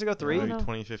 4 years ago, 3.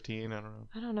 2015. I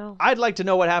don't know. I'd like to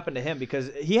know what happened to him because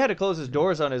he had to close his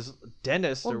doors on his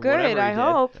dentist or whatever. Good. I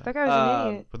hope that guy was an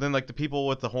idiot. But then, like the people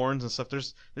with the horns and stuff,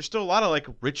 there's still a lot of like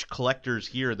rich collectors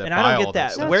here that and buy I don't all get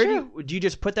that. Stuff. Where do you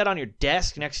just put that on your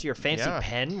desk next to your fancy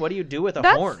pen? What do you do with a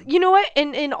horn? You know what?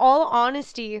 In all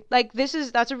honesty, like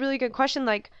that's a really good question.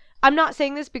 Like, I'm not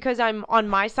saying this because I'm on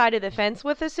my side of the fence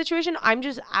with this situation. I'm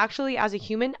just actually, as a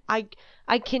human, I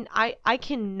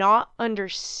cannot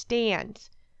understand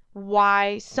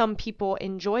why some people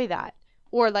enjoy that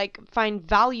or like find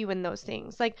value in those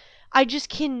things. Like, I just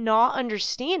cannot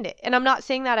understand it. And I'm not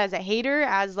saying that as a hater,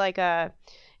 as like a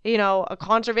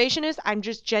conservationist. I'm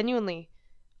just genuinely,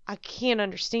 I can't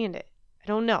understand it. I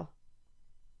don't know.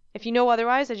 If you know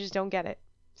otherwise, I just don't get it.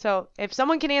 So if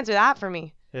someone can answer that for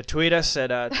me. Tweet us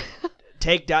at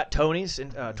take.tonys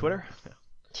in Twitter.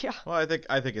 Yeah. Well, I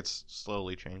think it's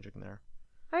slowly changing there.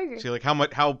 I agree. See, like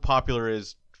how popular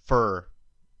is fur?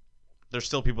 There's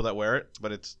still people that wear it,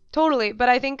 but it's Totally. But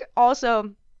I think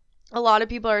also a lot of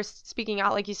people are speaking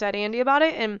out, like you said, Andy, about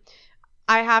it. And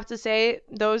I have to say,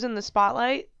 those in the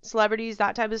spotlight, celebrities,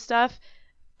 that type of stuff,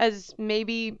 as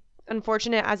maybe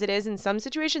unfortunate as it is in some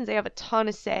situations, they have a ton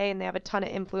of say and they have a ton of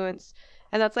influence.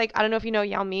 And that's like, I don't know if you know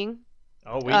Yao Ming.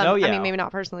 Oh, we know Yao. I mean, maybe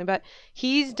not personally, but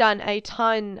he's done a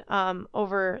ton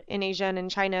over in Asia and in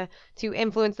China to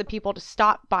influence the people to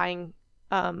stop buying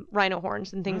rhino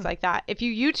horns and things like that. If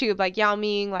you YouTube like Yao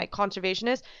Ming, like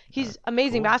conservationist, he's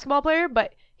amazing basketball player,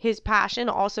 but his passion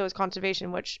also is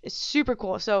conservation, which is super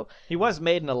cool. So he was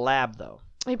made in a lab, though.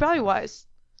 He probably was.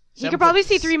 He could probably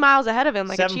see 3 miles ahead of him,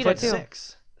 like a cheetah too.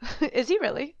 7'6". Is he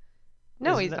really?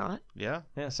 No, Isn't he's that- not. yeah,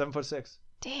 7'6".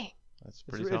 Dang, that's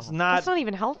pretty It's tall. not. that's not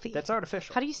even healthy. That's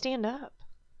artificial. How do you stand up?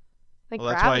 Like Well,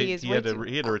 that's why gravity is he way had to too.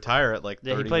 he had to retire at like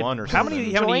Yeah, he 31 played, or how something.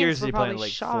 many Joints years did were he play? probably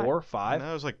Like shot. 4 or 5?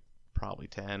 That was like probably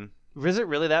 10. Was it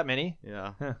really that many?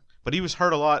 Yeah, Huh. but he was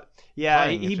hurt a lot. Yeah,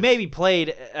 Playing, he it's just- maybe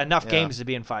played enough Yeah. games to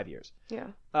be in 5 years. Yeah.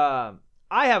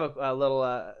 I have a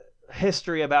little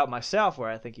history about myself where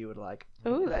I think you would like.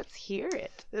 Ooh, let's hear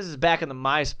it. This is back in the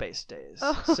MySpace days,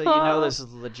 so you know this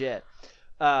is legit.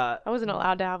 I wasn't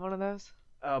allowed to have one of those.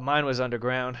 Mine was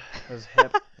underground. It was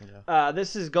hip. Yeah.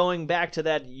 This is going back to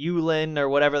that Yulin or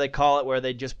whatever they call it, where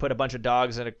they just put a bunch of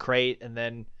dogs in a crate and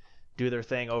then do their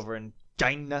thing over in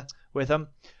China with them.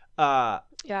 Yeah.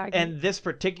 I get And this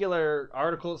particular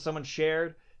article someone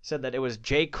shared said that it was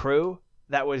J. Crew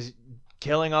that was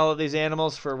killing all of these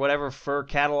animals for whatever fur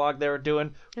catalog they were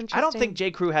doing. I don't think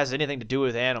J. Crew has anything to do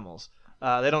with animals.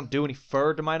 They don't do any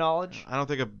fur, to my knowledge. I don't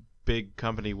think a big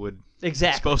company would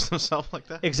Exactly. expose themselves like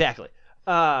that. Exactly.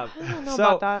 I don't know so,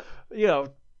 about that. you know,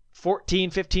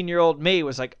 14, 15-year-old me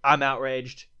was like, I'm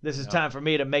outraged. This is time for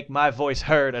me to make my voice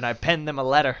heard, and I penned them a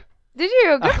letter. Did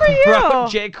you? Good for I wrote you.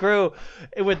 J. Crew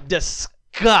with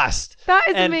disgust. That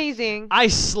is And amazing. I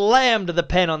slammed the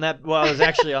pen on that. Well, it was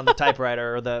actually on the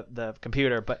typewriter or the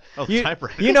computer, but Oh, you,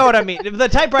 typewriter. you know what I mean. The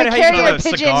typewriter, The how you carrier a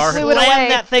pigeon cigar. flew it slam away.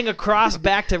 that thing across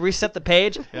back to reset the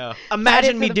page. Yeah.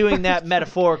 Imagine to me the doing that first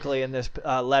metaphorically in this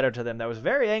letter to them. That was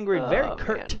very angry and very Oh,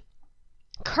 curt. man.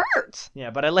 Kurt. Yeah,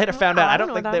 but I later found out. I I don't don't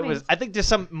know think what that that was. means. I think just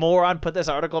some moron put this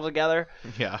article together.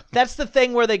 Yeah. That's the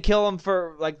thing where they kill them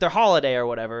for like their holiday or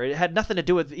whatever. It had nothing to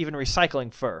do with even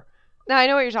recycling fur. No, I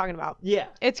know what you're talking about. Yeah,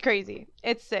 It's crazy.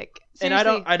 It's sick. and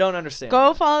Seriously, I don't understand.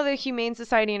 go follow the Humane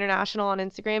Society International on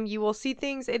Instagram. You will see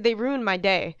things. They ruined my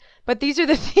day. But these are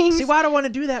the things. See why I don't want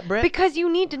to do that, Brett? Because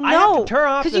you need to I have to know. turn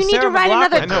off Because the you need to Sarah write McLachlan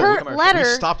another I know, curt commercial. letter We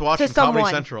stopped watching to Comedy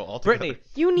someone. Central altogether. Brittany,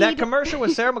 You need that commercial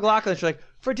with Sarah McLachlan. She's like,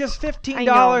 for just I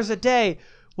 $15 a day,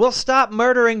 we'll stop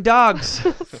murdering dogs.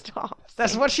 Stop.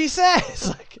 That's what she says.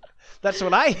 Like, that's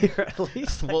what I hear at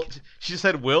least. Like, Well, she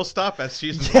said will stop as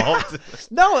she's involved.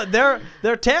 no,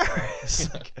 they're terrorists.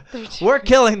 Like, we're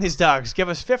killing these dogs. Give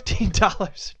us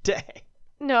 $15 a day.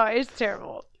 No, it's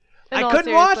terrible. In I all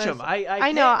couldn't watch seriousness. them. I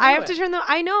I know. can't I do have to it. turn them.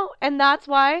 I know, and that's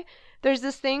why there's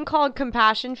this thing called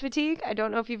compassion fatigue. I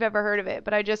don't know if you've ever heard of it,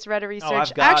 but I just read a research.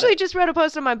 I've I actually got it. just read a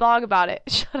post on my blog about it.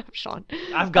 Shut up, Sean.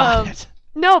 I've got it.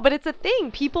 No, but it's a thing.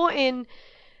 People in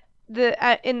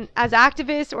the in as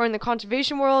activists or in the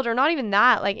conservation world, or not even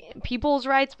that, like people's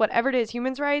rights, whatever it is,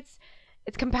 humans' rights.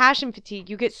 It's compassion fatigue.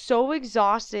 You get so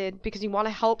exhausted because you want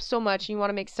to help so much and you want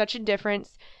to make such a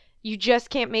difference. You just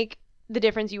can't make the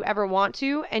difference you ever want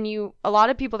to, and a lot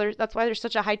of people that's why there's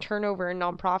such a high turnover in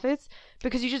nonprofits,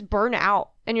 because you just burn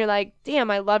out and you're like,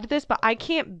 damn, I loved this, but I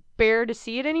can't bear to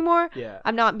see it anymore. Yeah.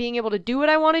 I'm not being able to do what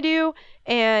I want to do,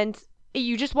 and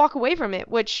you just walk away from it,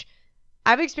 which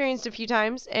I've experienced a few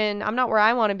times, and I'm not where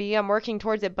I want to be. I'm working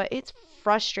towards it, but it's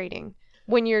frustrating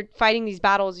when you're fighting these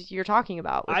battles you're talking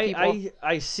about with people.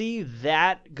 I see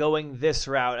that going this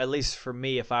route, at least for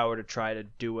me, if I were to try to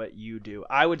do what you do.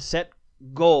 I would set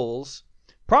goals,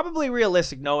 probably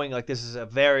realistic, knowing like this is a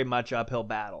very much uphill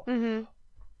battle. Mm-hmm.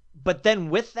 But then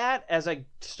with that, as I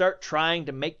start trying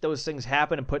to make those things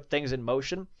happen and put things in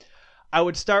motion, I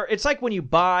would start, it's like when you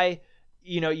buy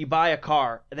a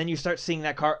car and then you start seeing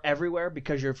that car everywhere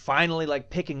because you're finally like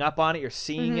picking up on it, you're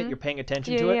seeing it, you're paying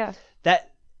attention to it. Yeah.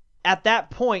 That at that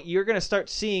point, you're going to start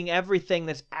seeing everything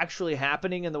that's actually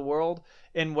happening in the world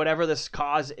in whatever this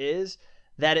cause is,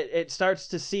 that it starts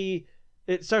to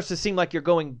seem like you're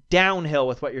going downhill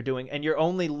with what you're doing, and you're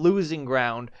only losing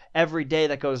ground every day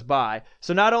that goes by.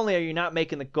 So not only are you not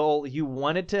making the goal you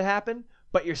wanted to happen,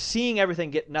 but you're seeing everything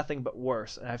get nothing but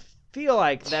worse. And I feel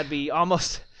like that'd be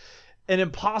almost an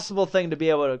impossible thing to be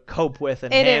able to cope with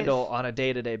and It handle is. on a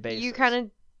day-to-day basis. You kind of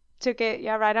took it,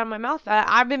 right out of my mouth.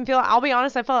 I've been feeling. I'll be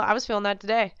honest. I was feeling that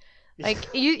today. Like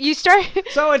you start.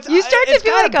 So it's you start to it's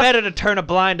feel kinda like better to turn a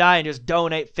blind eye and just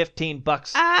donate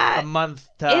 $15 a month.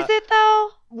 Is it though?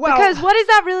 Well, Because what is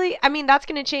that really? I mean, that's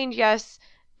going to change, yes,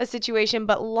 a situation,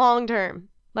 but long term,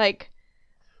 like.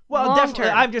 Well, long definitely.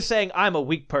 term. I'm just saying I'm a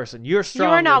weak person. You're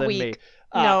stronger not than weak. me.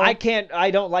 No.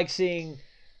 I don't like seeing,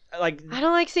 like. I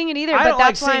don't like seeing it either, I but don't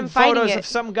that's like why seeing I'm fighting photos it. of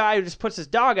some guy who just puts his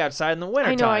dog outside in the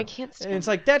wintertime. I know, I can't stand And it's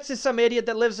like, that's just some idiot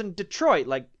that lives in Detroit.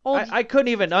 Like, Old I couldn't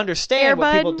even understand what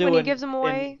Airbud people do when he in, gives them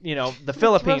away. the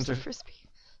Philippines. Throws Or, the frisbee.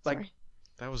 like- Sorry.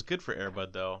 That was good for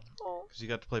Airbud though, Oh. because you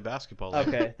got to play basketball.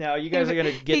 okay, now you guys are going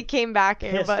to He get came back,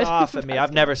 pissed Airbud. off at me.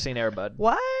 I've never seen Airbud.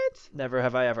 What? Never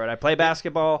have I ever. And I play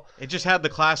basketball. It just had the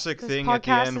classic This thing at the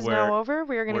podcast end is where now over.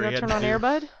 We are going to where go he had turn on to do-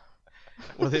 Airbud.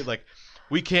 where they like,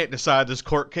 we can't decide this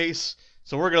court case,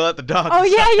 so we're gonna let the dog. Oh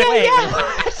decide. yeah, Wait,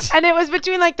 yeah. And it was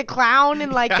between like the clown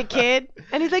and like the kid,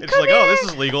 and he's like, It's "Come like, here." oh, this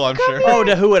is legal, I'm Come sure. here. Oh,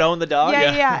 to who would own the dog? yeah,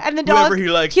 yeah. yeah. And the Whoever dog, he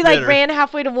likes he like better. ran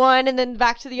halfway to one and then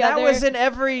back to the That other. was in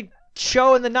every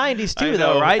show in the 90s I too,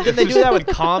 though, know. right? Didn't they do that with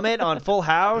Comet on Full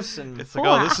House? And It's like,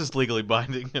 Wow. oh, this is legally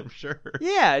binding, I'm sure.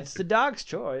 yeah, it's the dog's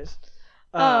choice.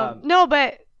 No,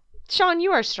 but Sean,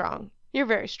 you are strong. You're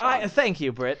very strong. Thank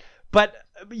you, Britt. But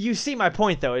you see my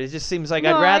point, though. It just seems like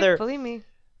No, I'd rather. believe me.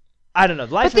 I don't know.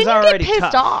 Life But then is you already get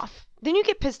pissed tough. off. Then you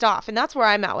get pissed off, and that's where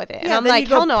I'm at with it. And Yeah, I'm then like, you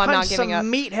go hell no, I'm not punch giving up.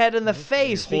 some meathead in the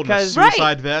face Holding because a Right.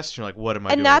 suicide vest, you're like, what am I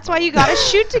doing? And that's with my why you life? got a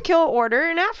shoot to kill order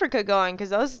in Africa going, because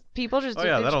those people just. Oh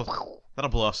yeah, they just- that'll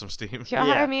blow off some steam. Yeah,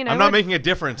 Yeah. I mean, I'm I not would- making a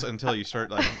difference until you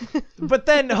start like. But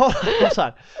then hold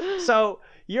on. So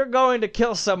you're going to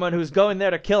kill someone who's going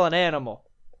there to kill an animal.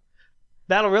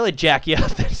 That'll really jack you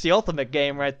up. That's the ultimate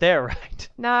game right there, right?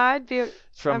 Nah, I'd be. It's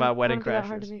from I'm- Wedding wouldn't be that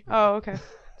hard Crashers. to me. Oh, okay.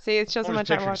 See, it shows how I'm much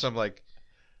just I picturing watch. some like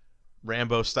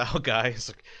Rambo style guy. He's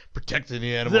like protecting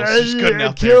the animals. He's good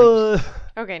out there. Kill-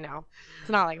 Okay, no, it's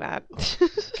not like that.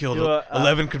 Killed Do a,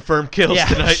 11 confirmed kills yeah,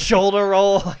 tonight. shoulder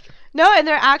roll, No, and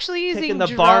they're actually using kicking the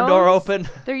drones. barn door open.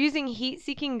 They're using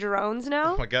heat-seeking drones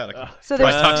now. Oh my god! So Try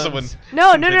there's to talk someone.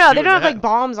 no. into They don't doing have that. like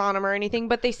bombs on them or anything,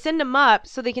 but they send them up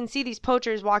so they can see these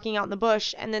poachers walking out in the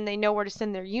bush, and then they know where to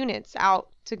send their units out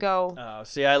to go. Oh,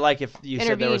 see, I like if you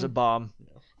said there was a Intervene. bomb.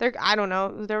 I don't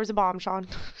know. There was a bomb, Sean.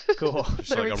 Cool.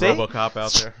 Just like a See? RoboCop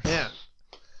out there. Yeah.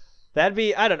 That'd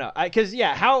be, I don't know. Because,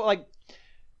 yeah, how, like,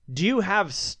 do you have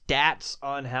stats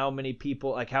on how many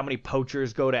people, like, how many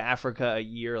poachers go to Africa a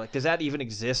year? Like, does that even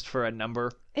exist for a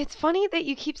number? It's funny that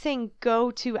you keep saying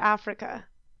go to Africa.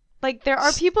 Like there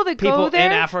are people that People go there,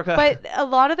 in Africa? but a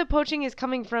lot of the poaching is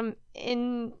coming from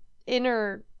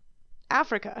inner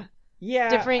Africa. Yeah.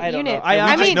 different I don't units. Know. We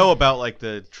I just mean- know about like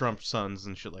the Trump sons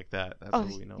and shit like that. That's Oh,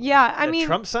 what we know. yeah. I the mean,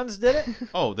 Trump sons did it?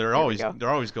 Oh, they're There we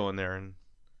always go. going there and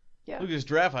Yeah. look at this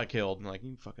giraffe I killed. And like,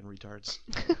 you fucking retards.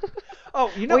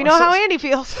 Oh, you know. we know how Andy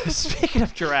feels. Speaking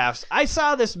of giraffes, I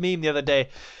saw this meme the other day.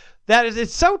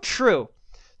 It's so true.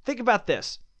 Think about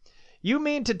this. You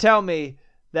mean to tell me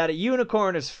that a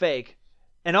unicorn is fake,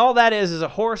 and all that is a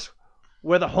horse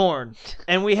with a horn,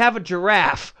 and we have a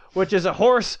giraffe, which is a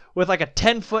horse with like a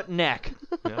 10-foot neck.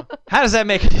 Yeah. How does that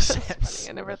make any sense?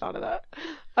 I never thought of that.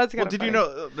 That's Well, kind of did you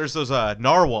know there's those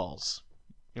narwhals?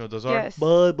 You know what those are? Yes.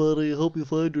 Bye, buddy. Hope you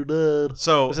find your dad.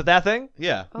 So Was it that thing?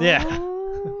 yeah, Yeah.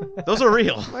 Oh, those are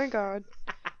real. oh my god.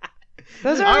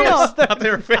 Those are I real. always thought they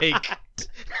were fake.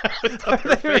 I thought Are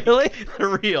they fake. really?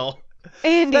 They're real.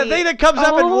 Andy. That thing that comes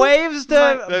up and Oh waves to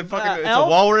That fucking, it's a elf?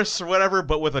 walrus or whatever,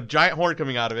 but with a giant horn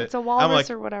coming out of it. It's a I'm walrus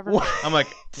like, or whatever. What? I'm like,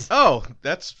 oh,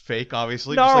 that's fake,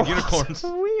 obviously, just like Narwhals. unicorns.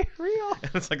 Are we real?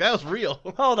 And it's like that was real.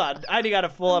 Hold on. I got to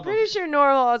pull I'm up. pretty sure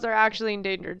narwhals are actually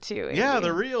endangered too. Yeah, Andy.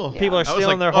 they're real. Yeah. People are I was stealing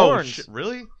like, their oh, horns. shit,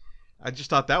 really? I just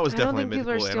thought that was I don't definitely think a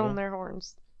people are mythical stealing animal. their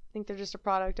horns. I think they're just a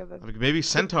product of it. Like, maybe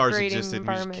centaurs degrading existed and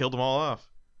we just environment. killed them all off.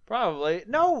 Probably.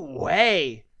 No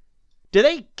way. Do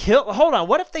they kill? Hold on.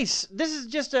 What if they? This is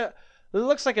just a. It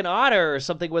looks like an otter or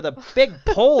something with a big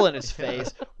pole in its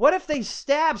face. What if they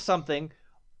stab something?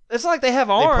 It's not like they have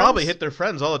They arms. probably hit their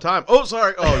friends all the time. Oh,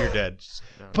 sorry. Oh, you're dead. Just-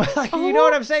 no. But like, you know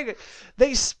what I'm saying?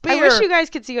 They spear. I wish you guys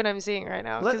could see what I'm seeing right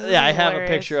now. 'cause this Yeah, is I have a hilarious.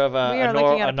 picture of We are a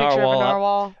looking at a picture of a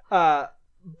narwhal. narwhal.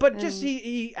 But just And-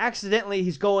 he accidentally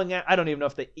he's going at. I don't even know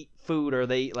if they eat food or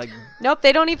they eat like Nope,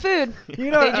 they don't eat food.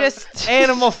 you know They just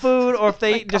animal food or if they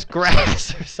Oh my eat just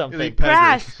grass or something. They pedigree.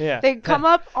 grass. Yeah. They come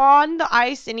up on the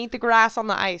ice and eat the grass on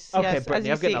the ice. Okay, yes,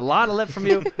 Brittany, as I'm you getting see. a lot of lip from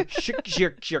you.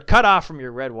 You're cut off from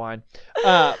your red wine.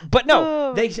 But no,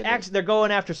 Oh, my goodness. they're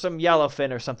going after some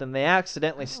yellowfin or something. They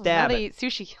accidentally Oh, now stab they it. eat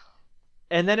sushi.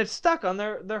 and then it's stuck on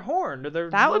their horn or their.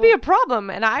 That would be a problem,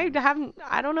 and I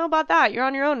don't know about that. You're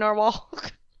on your own, Narwhal.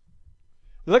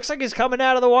 Looks like he's coming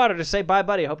out of the water to say bye,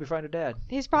 buddy. I hope you find your dad.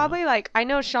 He's probably like, I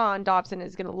know Sean Dobson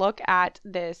is gonna look at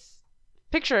this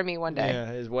picture of me one day,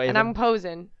 Yeah, he's waving. and I'm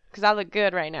posing because I look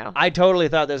good right now. I totally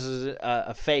thought this was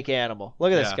a fake animal.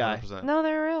 Look at this guy. 100%. No,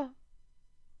 they're real.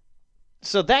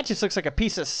 So that just looks like a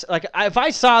piece of if I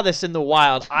saw this in the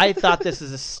wild, I thought this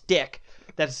is a stick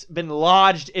that's been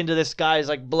lodged into this guy's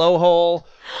like blowhole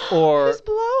or His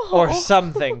blowhole.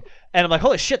 something, and I'm like,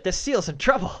 holy shit, this seal's in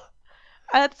trouble.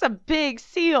 That's a big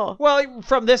seal. Well,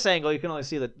 from this angle, you can only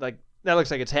see that that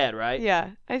looks like its head, right?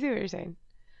 Yeah, I see what you're saying.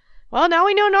 Well, now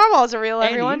we know narwhals are real,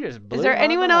 Andy, everyone. you just blew Is there my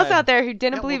anyone else mind. out there who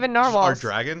didn't believe in narwhals? Are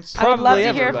dragons? I would love Probably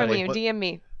to hear from everybody. you. DM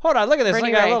me. Hold on, look at this.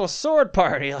 Brittany Like a Ray. little sword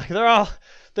party. Like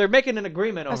they're making an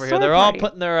agreement over here. sword They're party. all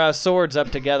putting their swords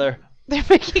up together. They're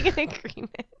making an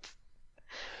agreement.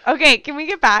 Okay, can we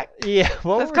get back? Yeah,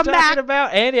 what Let's were we come talking back.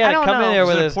 about? Andy had I to don't come in know. there It's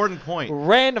with an this important point.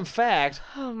 random fact.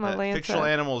 Oh, my That fictional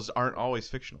Lanza. animals aren't always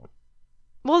fictional.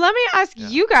 Well, let me ask Yeah.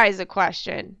 you guys a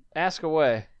question. Ask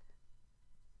away.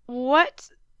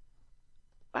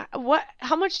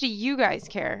 How much do you guys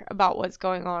care about what's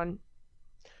going on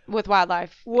with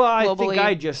wildlife? Well, I think globally,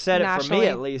 I just said it for me nationally?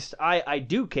 at least. I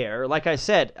do care. Like I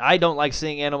said, I don't like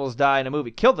seeing animals die in a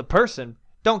movie. Kill the person,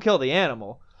 don't kill the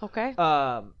animal. Okay.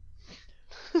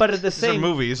 But at the These are same,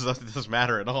 movies. It doesn't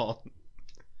matter at all.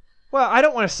 well, I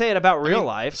don't want to say it about real I mean,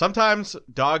 life. Sometimes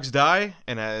dogs die,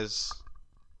 and as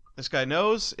this guy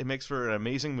knows, it makes for an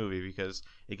amazing movie because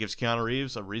it gives Keanu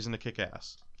Reeves a reason to kick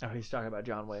ass. Oh, he's talking about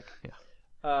John Wick.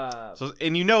 Yeah. So,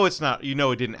 and it's not. It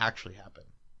didn't actually happen.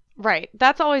 Right.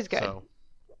 That's always good. So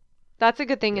That's a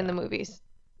good thing in Yeah. the movies.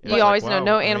 it's You like, always know wow,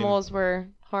 no I mean, animals were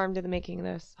harmed in the making of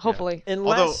this. Hopefully.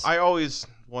 Unless, Although I always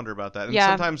wonder about that, and Yeah.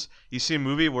 sometimes you see a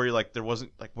movie where you're like, there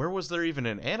wasn't like, where was there even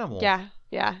an animal? Yeah.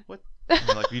 Yeah. And,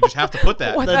 like you just have to put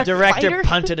that. What? the That director fighter?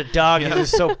 punted a dog, Yeah. he was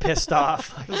so pissed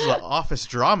off. This is an office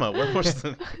drama. Where was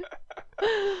the?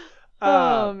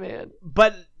 Oh man.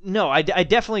 But no, I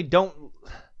definitely don't.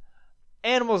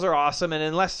 Animals are awesome, and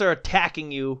unless they're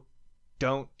attacking you,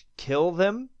 don't kill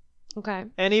them. Okay.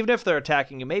 And even if they're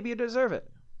attacking you, maybe you deserve it.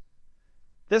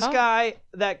 This Oh. guy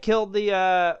that killed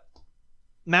the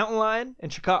mountain lion in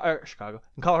in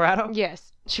Colorado.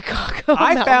 Yes. Chicago.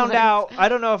 I mountain found lions. out, I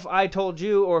don't know if I told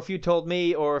you or if you told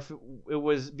me or if it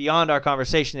was beyond our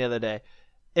conversation the other day.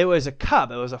 It was a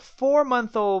cub. It was a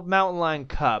 4-month-old mountain lion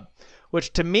cub,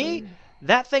 which to me,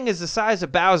 that thing is the size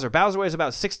of Bowser. Bowser weighs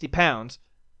about 60 pounds.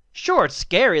 Sure, it's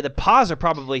scary. The paws are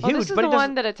probably Oh, huge, this is but the he doesn't.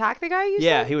 one that attacked the guy. You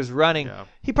Yeah, said? he was running.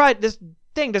 Yeah. This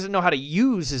thing doesn't know how to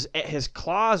use his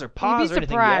claws or paws You'd or be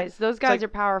anything yet. surprised. Those guys like- are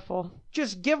powerful.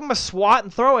 Just give him a swat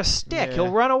and throw a stick. Yeah.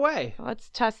 He'll run away. Let's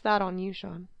test that on you,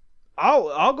 Sean.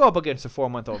 I'll go up against a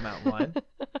 4-month-old mountain lion.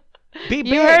 Be big.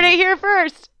 You heard it here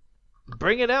first.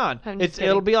 Bring it on. I'm just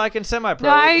It'll kidding. be like in semi-pro.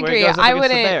 No, I where he agree. goes up I against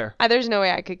the wouldn't. bear. There's no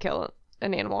way I could kill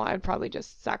an animal. I'd probably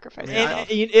just sacrifice Yeah, myself.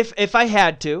 And if I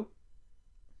had to,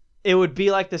 it would be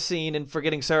like the scene in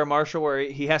Forgetting Sarah Marshall where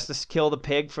he has to kill the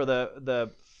pig for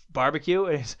the barbecue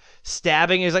and he's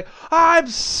stabbing. He's like, "I'm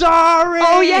sorry."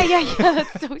 Oh yeah.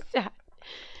 That's so sad.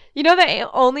 You know, the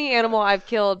only animal I've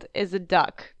killed is a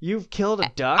duck. You've killed a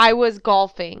duck. I was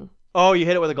golfing, Oh, you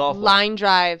hit it with a golf ball. line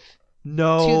drive.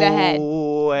 No to the head.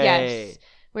 way. Yes,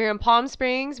 we were in Palm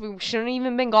Springs. We shouldn't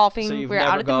even been golfing. So We you've were never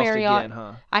out at the golfed Marriott. again,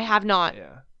 huh? I have not.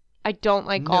 Yeah. I don't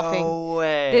like golfing. No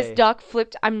way. This duck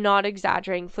flipped, I'm not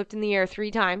exaggerating, flipped in the air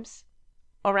 3 times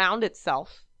around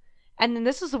itself. And then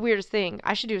this is the weirdest thing.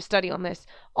 I should do a study on this.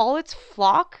 All its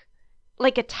flock,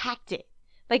 attacked it.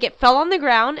 It fell on the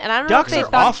ground, and I don't Ducks know if are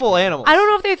they thought... awful animals. I don't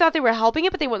know if they thought they were helping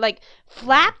it, but they would,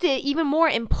 flapped it even more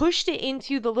and pushed it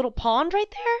into the little pond right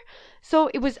there. So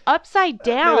it was upside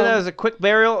down. Maybe that was a quick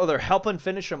burial, or they're helping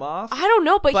finish him off. I don't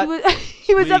know, but But-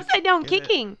 he was Sweet. upside down Get it.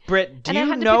 kicking. Britt, do And I you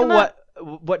had to know pick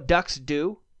 'em what ducks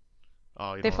do?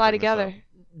 Oh, you They don't fly wanna bring this together. up.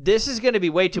 This is going to be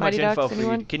way too Mighty much info Ducks, for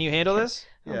anyone? you. Can you handle this?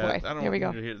 Oh Yeah, boy, I don't here we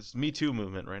go. It's Me Too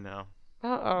movement right now.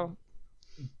 Uh-oh.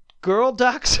 Girl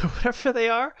ducks, or whatever they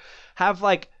are, have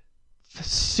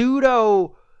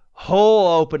pseudo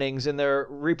hole openings in their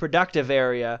reproductive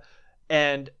area,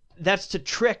 and that's to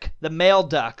trick the male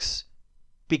ducks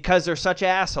because they're such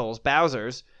assholes,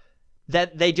 Bowsers,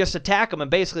 that they just attack them and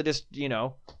basically just,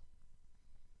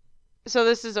 So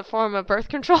this is a form of birth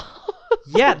control?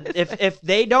 yeah. If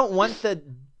they don't want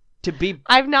to be,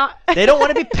 I've not... they don't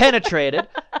want to be penetrated.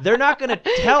 They're not going to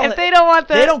tell. If they don't want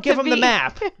they don't give to them the be-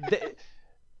 map.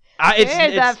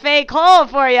 Here's a fake hole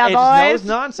for you, boys. It's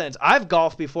no nonsense. I've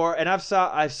golfed before, and I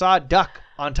saw a duck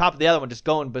on top of the other one just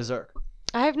going berserk.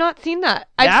 I have not seen that.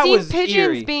 That I've seen was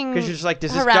pigeons being because you're just like,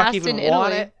 does this duck harassed even in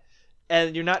want Italy. it?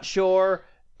 And you're not sure,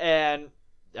 and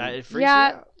it freaks you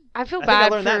Yeah, out. I feel I think I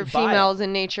bad learned that for in bio. females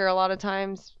in nature a lot of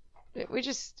times. We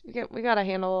gotta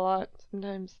handle a lot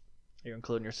sometimes. You're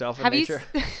including yourself in Have nature.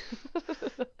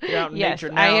 You're out in Yes,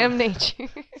 nature I now. am nature.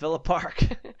 Phillip Park.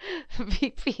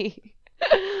 VP.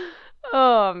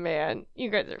 Oh man, you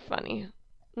guys are funny.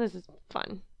 This is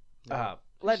fun. Let's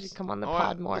Let's come on the Oh,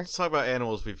 pod more. Let's talk about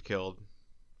animals we've killed,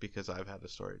 because I've had a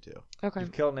story too. Okay.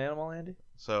 You've killed an animal, Andy?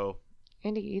 So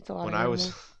Andy eats a lot when of I animals.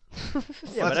 was Yeah,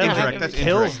 That's but I don't indirect, think that's he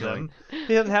kills indirect, them.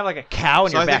 He doesn't have like a cow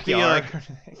in So your I think the, backyard.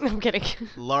 I'm kidding.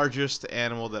 largest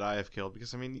animal that I have killed,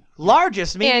 because I mean,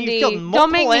 Largest? Meaning Andy, you've killed multiple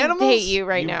don't make me animals? hate you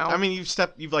right you- now. I mean,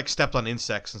 you've like stepped on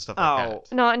insects and stuff like Oh.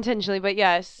 that. Not intentionally, but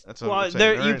yes. That's what Well, I'm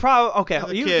saying. you probably okay. As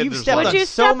a You've kid, stepped there's on like-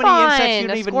 so What'd you many step insects on? you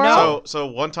don't A even squirrel? know. So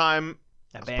one time,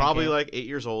 I was That probably Bandcamp. like 8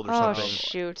 years old or Oh something.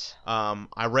 shoot.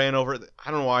 I ran over.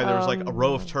 I don't know why there was like a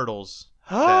row of no. turtles,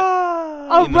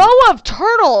 A in the- row of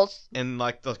turtles. and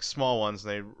like the small ones.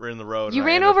 And they were in the road. You and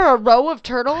I ran ended over a row of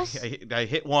turtles? up- I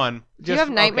hit one, Do you have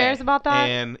nightmares about that?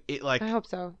 and it like I hope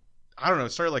so. I don't know.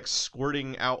 It started like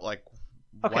squirting out like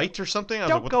Okay. white or something. I was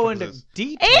Don't like, what go the into fuck is this?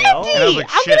 detail. And I was Andy, like,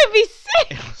 I'm shit. gonna be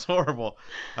sick. It was horrible.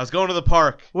 I was going to the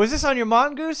park. Was this on your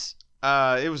mongoose?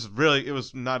 It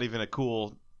was not even a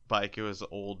cool bike. It was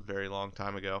old, very long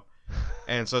time ago.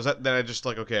 And so then I just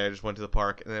like, okay, I just went to the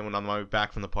park, and then when on my way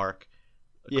back from the park,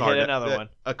 You hit another one.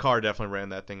 A car definitely ran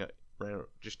that thing.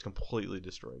 Just completely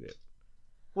destroyed it. I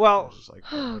Well, was just like,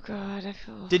 Oh god, I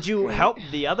feel. did you great. help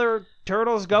the other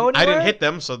turtles go I anywhere? didn't hit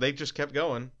them, so they just kept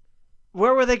going.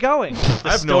 Where were they going? The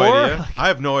I have store? no idea. I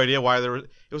have no idea why there was.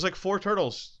 It was like 4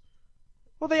 turtles.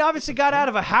 Well, they obviously got out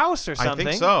of a house or something.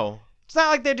 I think so. It's not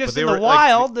like they're just But they in the were, like,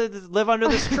 wild. They live under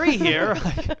this tree here.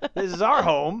 Like, this is our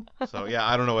home. So yeah,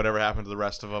 I don't know whatever happened to the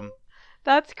rest of them.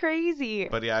 That's crazy.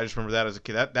 But yeah, I just remember that as a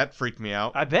kid. That freaked me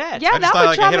out. I bet. Yeah, I just that thought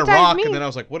would like I hit a traumatize rock, me. and then I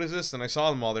was like, "What is this?" And I saw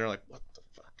them all there, like, "What the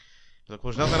fuck?" I was like,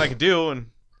 well, there's nothing I can do, and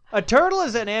A turtle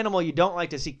is an animal you don't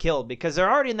like to see killed because they're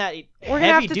already in that We're gonna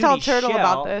have to tell heavy-duty Turtle shell.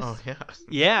 about this. oh yeah,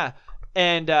 Yeah,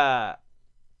 and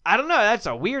I don't know. That's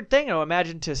a weird thing to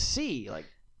imagine to see. Like,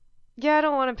 Yeah, I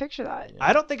don't want to picture that.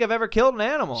 I don't think I've ever killed an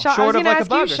animal Sean, I was short of gonna like a ask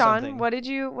bug you, or Sean. something. What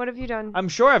have you done? I'm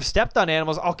sure I've stepped on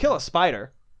animals. I'll kill a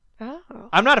spider. Oh.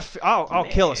 I'm not I'll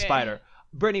kill a spider.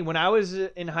 Brittany, when I was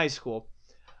in high school,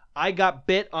 I got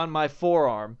bit on my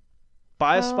forearm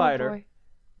by a spider. Boy.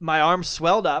 My arm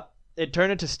swelled up. It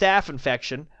turned into staph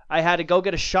infection. I had to go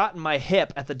get a shot in my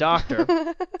hip at the doctor.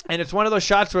 And it's one of those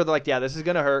shots where they're like, yeah, this is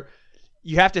going to hurt.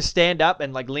 You have to stand up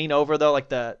and like lean over though, like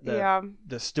the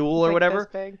stool or Like whatever.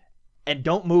 this big. And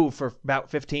don't move for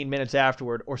about 15 minutes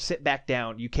afterward or sit back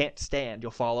down. You can't stand.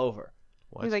 You'll fall over.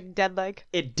 what? He's like dead leg.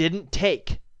 It didn't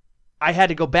take. I had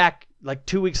to go back like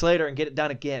 2 weeks later and get it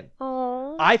done again.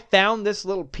 Oh. I found this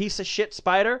little piece of shit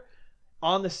spider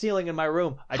on the ceiling in my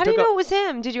room. How do you know it was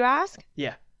him? Did you ask?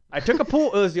 Yeah. I took a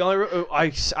pool. It was the only room. I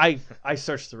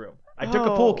searched the room. I took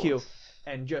a pool cue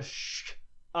and just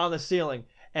on the ceiling.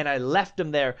 And I left him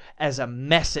there as a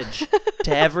message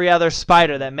to every other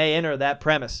spider that may enter that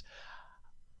premise.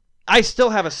 I still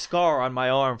have a scar on my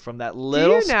arm from that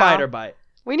little you now? spider bite.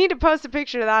 We need to post a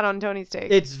picture of that on Tony's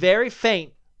Take. It's very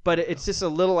faint, but it's just a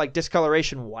little like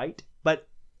discoloration white. But,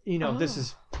 you know, this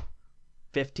is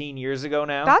 15 years ago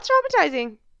now. That's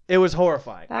traumatizing. It was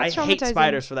horrifying. That's I hate traumatizing.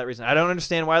 spiders for that reason. I don't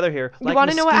understand why they're here. You Like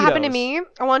want to know what happened to mosquitoes.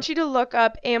 me? I want you to look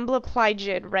up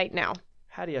amblypligid right now.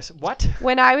 How do you say what?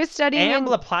 When I was studying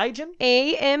Amblypligin?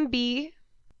 AMB,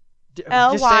 Just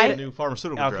L-Y. say a it. new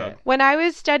pharmaceutical Okay. drug. when I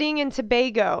was studying in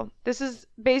Tobago, this is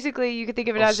basically, you could think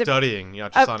of it Oh, as studying,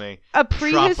 not just on a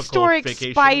prehistoric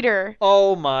vacation. spider.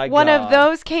 Oh my god. One of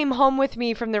those came home with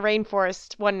me from the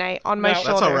rainforest one night on my Now- That's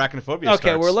how shoulder. arachnophobia Okay,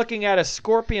 starts. we're looking at a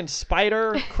scorpion,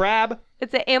 spider, crab.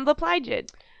 It's an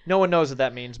amblypligid. No one knows what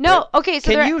that means. No, but okay, so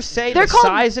can they're, you say they're the called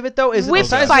size of it though? Is it whip the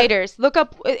size? spiders. Look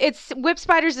up. It's whip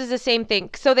spiders is the same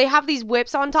thing. So they have these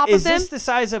whips on top Is of them. this the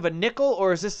size of a nickel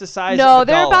or is this the size? No, of a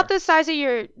they're dollar? about the size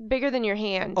of bigger than your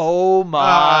hand. Oh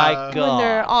my When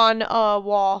they're god. on a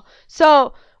wall.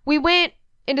 So we went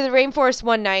into the rainforest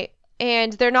one night,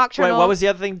 and they're Wait, nocturnal. what was the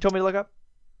other thing you told me to look up?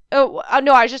 Oh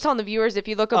no, I was just telling the viewers if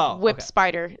you look up Oh, whip okay.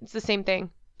 spider, it's the same thing.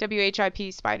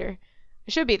 WHIP spider.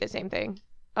 It should be the same thing.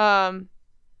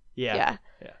 Yeah.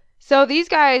 Yeah. So these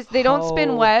guys, they don't spin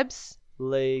Holy webs,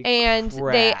 Holy and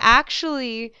they crap.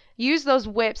 actually use those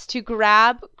whips to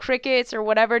grab crickets or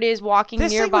whatever it is walking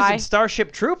This thing was nearby. in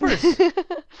Starship Troopers.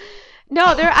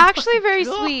 No, they're actually very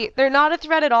God. sweet. They're not a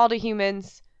threat at all to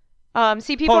humans.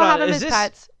 See, people Hold on, have them is as this-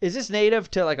 pets. Is this native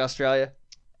to like Australia?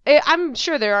 I'm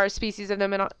sure there are species of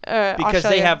them in because Australia.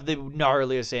 they have the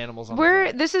gnarliest animals on the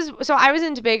planet. So I was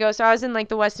in Tobago, so I was in like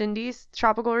the West Indies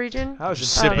tropical region. I was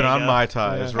just Sipping on Mai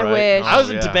Tais, Yeah. right? I wish. I was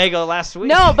in Tobago last week.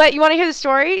 No, but you want to hear the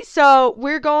story? So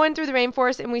we're going through the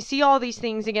rainforest and we see all these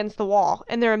things against the wall,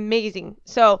 and they're amazing.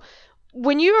 So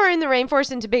when you are in the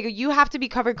rainforest in Tobago, you have to be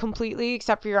covered completely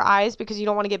except for your eyes because you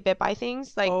don't want to get bit by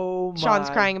things. Like oh Sean's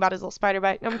my crying about his little spider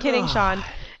bite. No, I'm kidding, God. Sean.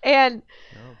 And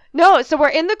no, so we're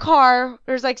in the car.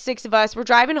 There's like 6 of us. We're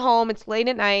driving home. It's late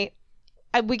at night.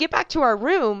 We get back to our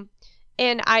room,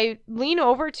 and I lean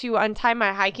over to untie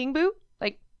my hiking boot,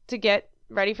 like to get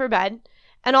ready for bed.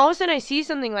 And all of a sudden, I see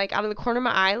something like out of the corner of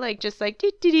my eye, like just like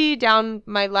dee down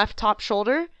my left top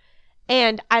shoulder.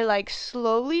 And I like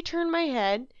slowly turn my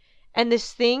head, and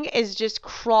this thing is just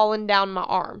crawling down my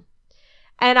arm.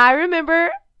 And I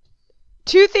remember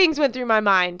 2 things went through my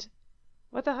mind.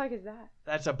 What the heck is that?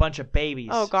 That's a bunch of babies.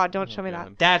 Oh God, don't show me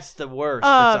that. That's the worst. It's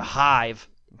a hive.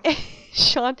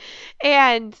 Sean.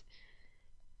 And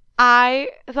I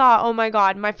thought, oh my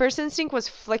God, my first instinct was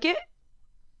flick it.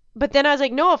 But then I was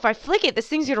like, no, if I flick it, this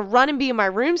thing's going to run and be in my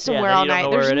room somewhere then all you don't night. know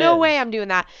where There's it no is. way I'm doing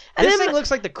that. And This then thing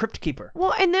looks like the Crypt Keeper.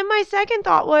 well, and then my second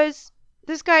thought was,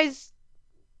 this guy's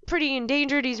pretty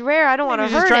endangered. He's rare. I don't want to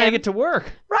He's hurt just trying him. to get to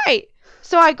work. Right.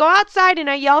 So I go outside and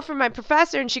I yell for my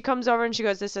professor, and she comes over and she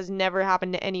goes, this has never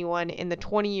happened to anyone in the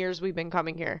 20 years we've been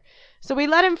coming here. So we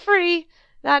let him free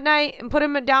that night and put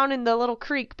him down in the little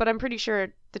creek, but I'm pretty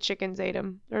sure the chickens ate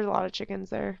him. There's a lot of chickens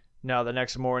there. No, the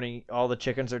next morning, all the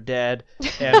chickens are dead,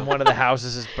 and one of the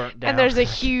houses is burnt down. And there's a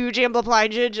huge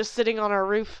amblypygia just sitting on our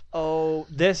roof. Oh,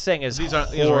 this thing is These aren't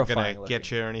horrifying gonna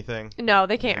get you or anything. No,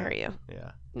 they can't hurt you.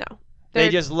 Yeah. No. They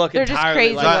just look they're just entirely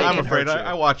crazy. like they I'm can afraid hurt you.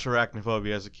 I watched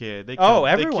Arachnophobia as a kid. They Oh, killed,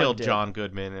 everyone they killed did. John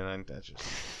Goodman, and that's just.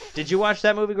 Did you watch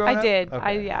that movie growing I up? did.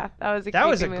 Okay. Yeah, that was a That creepy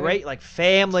was a movie. great, like,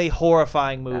 family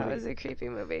horrifying movie. That was a creepy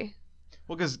movie.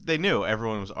 Well, because they knew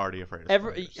everyone was already afraid of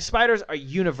spiders. Spiders are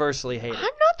universally hated. I'm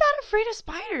not that afraid of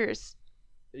spiders.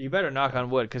 You better knock on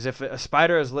wood, because if a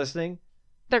spider is listening,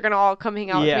 They're going to all come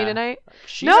hang out with me tonight.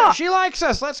 she No. she likes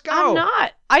us. Let's go. I'm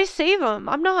not. I save them.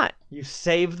 I'm not. You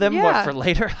save them Yeah. what for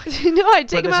later? No, I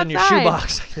take Put them this outside. in your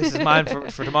shoebox. This is mine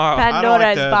for tomorrow. Pat- I don't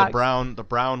like Pandora's box. the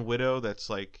brown widow that's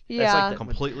like Yeah. like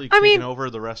completely I taking mean- over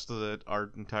the rest of our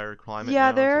entire climate. Yeah,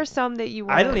 now. there are It's some that you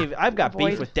want. I don't even. I've got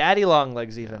beef with daddy long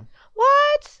legs even.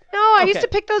 What? No, I used Okay, to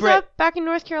pick those Britt, up back in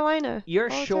North Carolina. You're all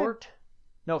the time. short.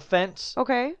 No offense.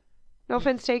 Okay. No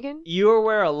offense taken. You're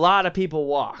where a lot of people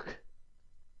walk.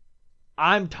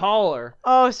 I'm taller.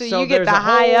 Oh, so you get there's the a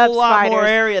high whole up lot spiders. more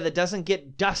area that doesn't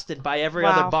get dusted by every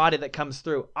Wow. other body that comes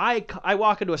through. I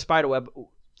walk into a spider web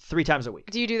 3 times a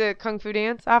week. Do you do the kung fu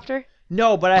dance after?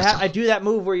 No, but I do that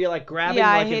move where you're like grabbing Yeah,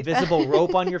 I like hate that. invisible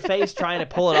rope on your face trying to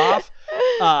pull it off.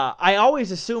 I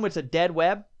always assume it's a dead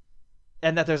web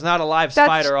and that there's not a live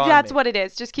spider on That's me. what it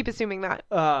is. Just keep assuming that.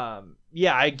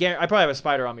 Yeah, I probably have a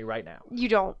spider on me right now. You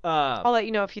don't. I'll let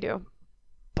you know if you do.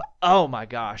 But, oh my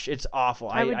gosh, it's awful.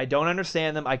 I don't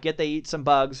understand them. I get they eat some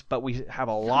bugs, but we have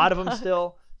a lot of them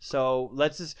still. So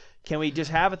can we just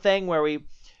have a thing where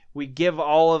we give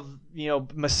all of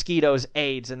mosquitoes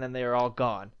AIDS and then they're all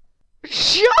gone?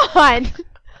 Sean!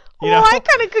 What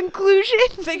kind of conclusion?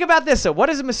 Think about this though. What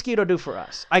does a mosquito do for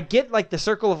us? I get like the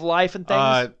circle of life and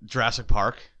things. Jurassic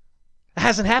Park. It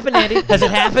hasn't happened, Andy. Has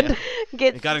it happened?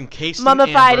 Gets It got encased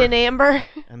mummified in in amber.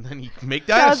 and then you can make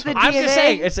Does dinosaurs. the I'm just DNA.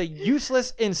 saying, it's a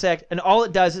useless insect, and all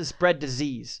it does is spread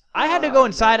disease. I had to go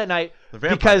inside at night The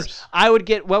vampires. because I would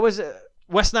get, what was it?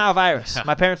 West Nile virus.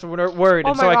 My parents were worried, Oh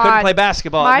and so my I couldn't God. play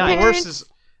basketball My at night. The worst parents-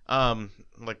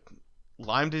 is like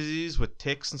Lyme disease with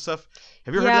ticks and stuff.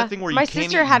 Have you heard Yeah, of that thing where you my can't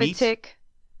sister eat had meat? a tick.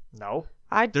 No.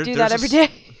 I There- do there's that a every s-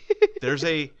 day. There's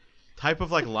a type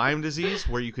of like Lyme disease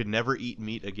where you could never eat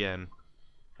meat again.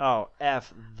 Oh,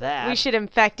 F that. We should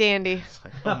infect Andy. It's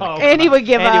like, oh my Oh, God. Andy would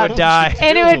give Andy up. would die.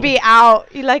 Andy would be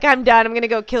out. He's like, I'm done. I'm going to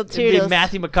go kill It'd be Toodles.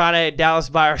 Matthew McConaughey at Dallas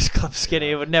Buyers Club skinny.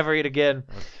 It would never eat again.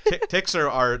 Ticks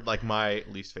are like my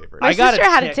least favorite. My I got a sister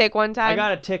had a tick. tick one time. I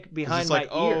got a tick behind It's my like,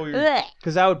 oh, ear. you're... Ugh.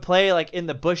 Because I would play like in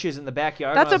the bushes in the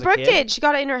backyard. That's when I what was a Brooke kid. did. She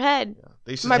got it in her head.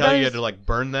 They used to My tell you you brothers- had to like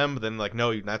burn them, but then like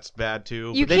no, that's bad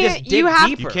too. You But They can't. just dig You have.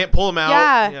 deeper. you can't pull them out.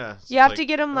 Yeah. it's You have like, to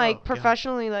get them oh, like God.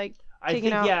 professionally like. I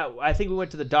taken think out. I think we went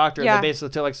to the doctor Yeah. and they basically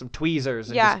took like some tweezers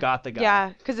and Yeah. just got the guy. Yeah,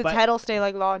 because its But- head will stay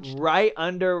like lodged. Right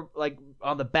under like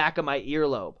on the back of my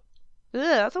earlobe. Ugh,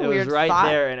 that's a It weird was right spot.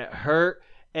 there and it hurt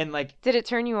and like Did it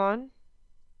turn you on?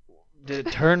 did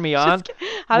it turn me on? Just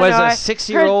kidding. I don't Was know, a I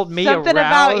 6-year-old heard me something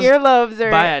about aroused earlobes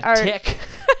or by a or- tick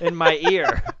in my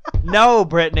ear? No,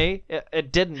 Brittany,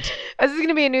 it didn't. This is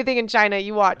gonna be a new thing in China.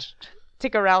 You watch,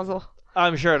 tick arousal.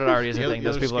 I'm sure it already is a The thing.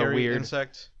 Those other people are scary weird.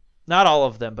 Insect. Not all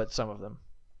of them, but some of them.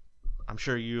 I'm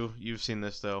sure you've seen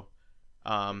this though.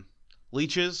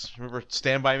 Leeches, remember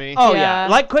Stand By Me? Oh Yeah. yeah,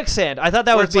 like quicksand. I thought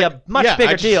that Where would it's be like- a much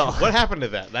bigger deal. What happened to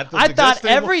that? That doesn't I thought exist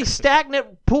anymore? every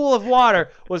stagnant pool of water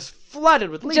was flooded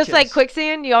with leeches. Just like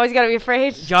quicksand, you always got to be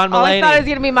afraid. John I always Mulaney. thought it was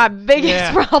going to be my biggest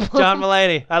Yeah, problem. John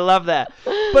Mulaney. I love that.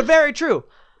 But very true.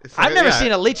 It's like, I've never yeah,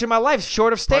 seen a leech in my life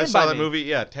short of Probably Stand saw By that Me.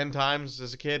 movie 10 times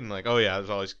as a kid and like, oh yeah, there's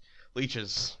always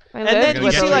leeches. I And lived then gonna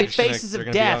you get see you. like Leech, they're faces gonna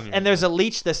of be on death, you. and there's a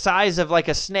leech the size of like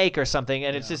a snake or something,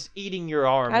 and it's just eating your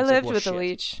arm. I It's like, lived well, with a shit.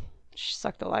 leech. She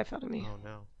sucked the life out of me. Oh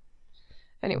no.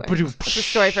 Anyway, Ba-doom. that's a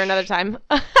story for another time.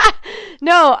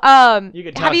 No, You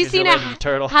can tell have you she's seen related to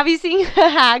turtle. Have you seen a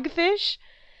hagfish?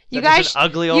 You That guys, is an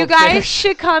ugly old you guys fish.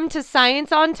 should come to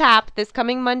Science on Tap this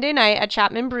coming Monday night at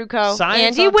Chapman Brew Co.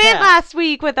 Science Andy on went Tap. last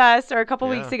week with us, or a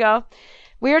couple Yeah. weeks ago.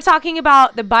 We are talking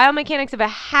about the biomechanics of a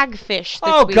hagfish. This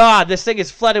Oh week. God, this thing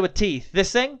is flooded with teeth.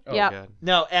 This thing? Oh Yep. god.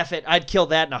 No, F it. I'd kill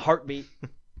that in a heartbeat.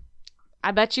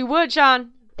 I bet you would,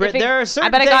 Sean. Britt, there are certain I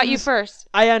bet I got you things first.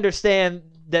 I understand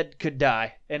that could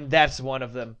die, and that's one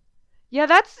of them. Yeah,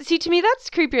 to me that's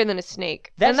creepier than a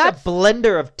snake. That's, and a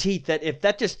blender of teeth that if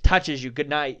that just touches you, good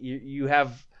night. You have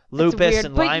that's lupus weird.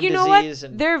 and But Lyme you know disease.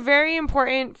 what? And They're very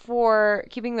important for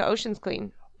keeping the oceans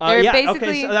clean. They're yeah, okay.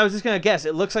 basically- So I was just gonna guess.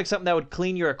 It looks like something that would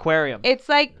clean your aquarium. It's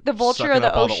like the vulture Sucking of the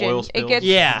up all the ocean. oil It spills. gets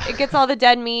Yeah. it gets all the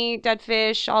dead meat, dead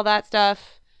fish, all that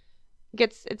stuff.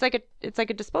 It's like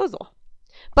a disposal.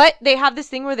 But they have this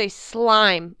thing where they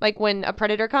slime, like when a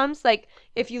predator comes. Like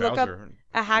if you look up Bowser.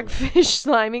 a hagfish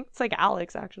sliming, it's like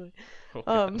Alex actually.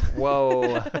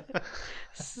 Whoa.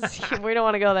 We don't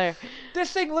want to go there.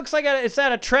 This thing looks like it's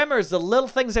out of Tremors. The little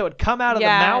things that would come out of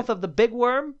Yeah. the mouth of the big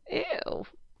worm. Ew,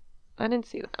 I didn't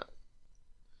see that.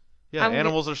 Yeah, I'm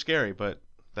animals are scary, but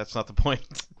that's not the point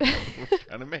we're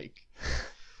trying to make.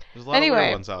 There's a lot of Anyway.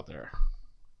 weird ones out there.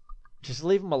 Just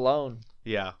leave them alone.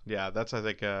 Yeah, that's I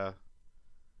think a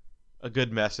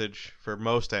good message for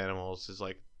most animals is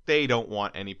like they don't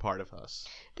want any part of us.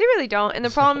 They really don't. And the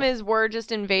problem is we're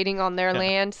just invading on their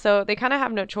land, so they kind of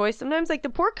have no choice. Sometimes, like, the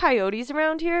poor coyotes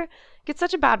around here get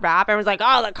such a bad rap. Everyone's like,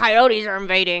 oh, the coyotes are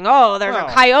invading. Oh, there's Well.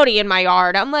 a coyote in my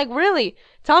yard. I'm like, really?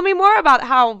 Tell me more about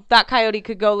how that coyote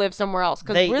could go live somewhere else.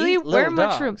 Because They really, eat we're little much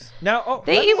dogs. room. Now,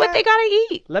 They eat what they gotta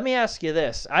eat. Let me ask you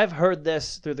this. I've heard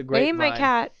this through the They grapevine. ate my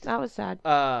cat. That was sad.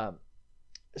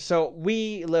 So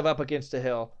we live up against a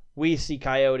hill. We see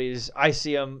coyotes. I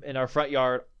see them in our front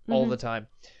yard all the time.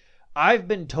 I've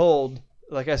been told,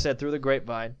 like I said, through the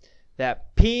grapevine,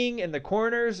 that peeing in the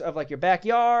corners of like your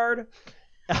backyard.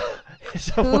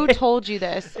 Who told you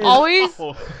this? Always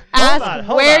Oh, ask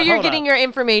hold where on, you're hold getting on. your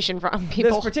information from, This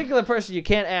people. particular person you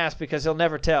can't ask because he'll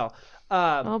never tell.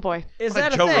 Oh, boy. Is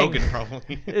like that Joe a thing? Rogan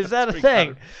probably. Is that a Speak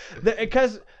thing? better.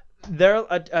 Because they're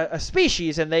a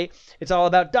species, and it's all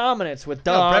about dominance with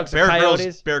No, dogs Bear and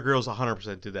coyotes. Bear Grylls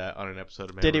 100% did that on an episode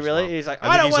of Man Did he vs. really? Wild. He's like, I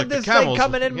I think don't he's want like, the this thing camels-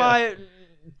 coming in yeah. my.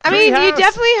 I mean, you treehouse."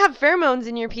 definitely have pheromones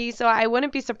in your pee, so I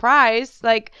wouldn't be surprised.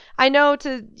 Like, I know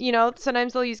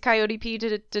sometimes they'll use coyote pee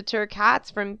to deter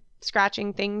cats from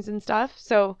scratching things and stuff.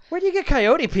 So Where do you get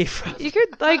coyote pee from? you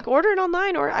could, like, order it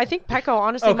online, or I think Petco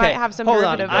honestly might have some hold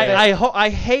on. derivative of it. I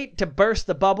hate to burst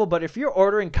the bubble, but if you're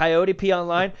ordering coyote pee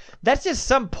online, that's just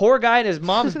some poor guy in his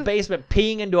mom's basement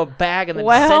peeing into a bag and then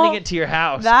Well, sending it to your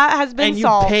house. That has been and you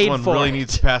solved. paid Someone for really it.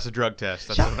 needs to pass a drug test.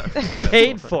 That's what I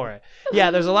Paid for it. Yeah,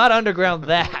 there's a lot underground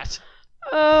that.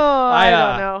 Oh, I don't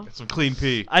I, know. Get some clean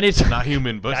pee. I need some. Not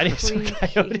human, but I need some Clean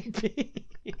coyote pee.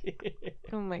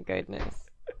 Oh my goodness,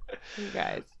 you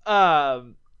guys.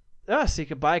 So you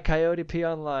could buy coyote pee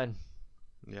online.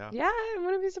 yeah. Yeah, I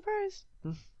wouldn't be surprised.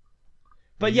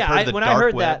 But You've yeah, heard the when I dark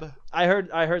heard web? that, I heard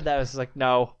that I was like,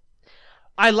 no.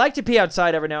 I like to pee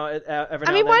outside every now and I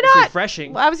then. mean, why It's not?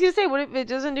 refreshing. Well, I was gonna say, what if it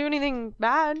doesn't do anything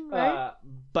bad, right?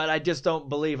 But I just don't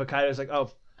believe a coyote's like,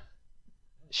 oh,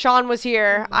 Sean was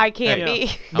here. I can't Hey, be.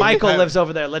 How many Michael coy- lives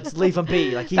over there. Let's leave him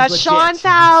be. Like he's That's legit. Sean's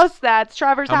house. That's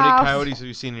Trevor's How house. many coyotes have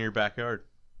you seen in your backyard?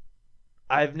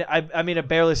 I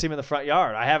barely see him in the front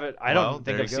yard. I Well, don't think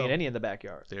there I've you seen go. any in the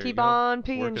backyard. There you Keep go. on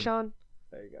peeing, Working. Sean.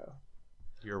 There you go.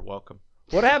 You're welcome.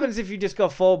 What happens if you just go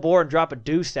full bore and drop a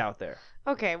deuce out there?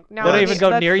 Okay, now They don't let's- even go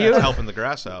let's- near you? That's helping the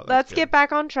grass out. Let's That's get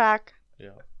back on track. good.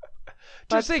 Yeah.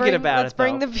 Just Let's thinking bring, about let's it.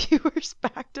 bring though. the viewers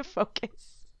back to focus.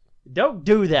 Don't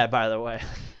do that, by the way.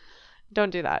 Don't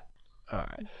do that. All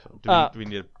right. So do we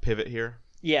need to pivot here?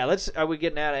 Yeah. Are we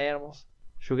getting out of animals?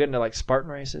 Should we get into like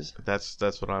Spartan races? That's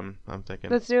what I'm thinking.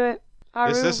 Let's do it.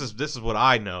 This is what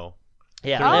I know.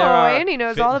 Yeah. Oh, there are- Andy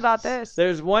knows all about this.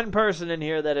 There's one person in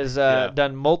here that has Yeah.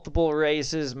 done multiple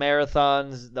races,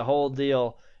 marathons, the whole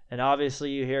deal, and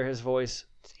obviously you hear his voice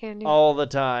It's Andy. all the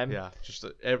time. Yeah, just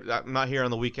I'm not here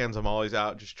on the weekends. I'm always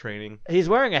out just training. He's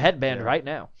wearing a headband Yeah. right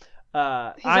now. He's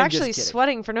I'm actually just kidding.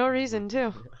 sweating for no reason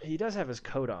too. He does have his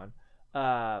coat on.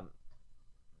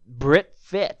 Brit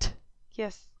Fit.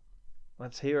 Yes.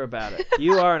 Let's hear about it.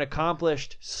 You are an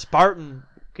accomplished Spartan.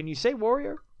 Can you say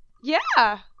warrior?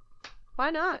 Yeah. Why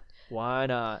not? Why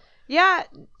not? Yeah.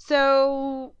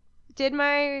 So did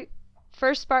my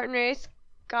first Spartan race.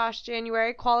 Gosh,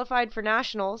 January. Qualified for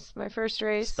nationals. My first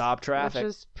race. Stop traffic. Which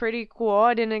was pretty cool.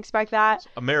 I didn't expect that.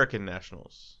 American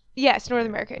nationals. Yes, North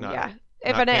American. Not- Yeah.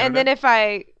 not And then if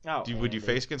I Oh, Would you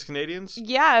face against Canadians?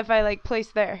 if I like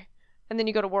place there, and then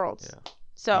you go to Worlds. Yeah.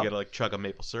 So You gotta like chug a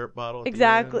maple syrup bottle. at the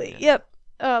exactly. end. Yep.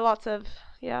 Lots of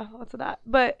that.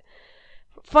 But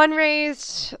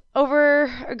fundraised over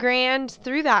 $1,000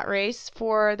 through that race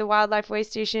for the Wildlife Way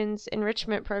Station's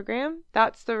enrichment program.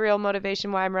 That's the real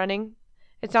motivation why I'm running.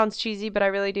 It sounds cheesy, but I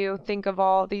really do think of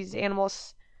all these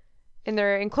animals in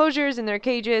their enclosures, in their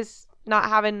cages, not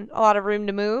having a lot of room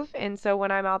to move. And so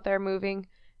when I'm out there moving,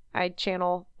 I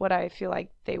channel what I feel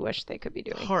like they wish they could be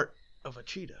The doing. heart of a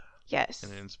cheetah. Yes.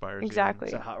 And it inspires Exactly.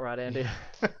 It's a hot rod, Andy.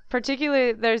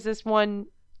 Particularly, there's this one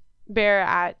bear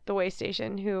at the way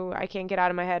station who I can't get out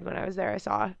of my head. When I was there, I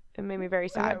saw. It made me very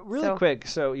sad. Really So, quick.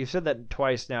 So you said that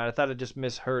twice now. I thought I just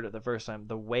misheard it the first time.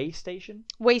 The way station?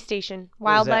 Way station.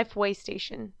 What is that? Wildlife Way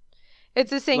Station.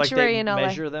 It's a sanctuary like they in LA.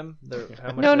 measure them?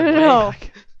 How much No, they no, weigh? no.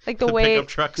 Like, Like the The way. pickup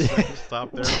trucks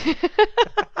stop there.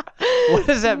 what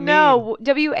does that mean? No,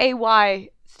 WAY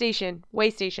station. Way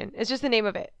station. It's just the name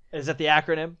of it. Is that the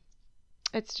acronym?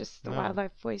 It's just the No.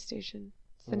 Wildlife Way Station.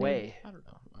 It's the name. Way. I don't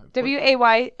know.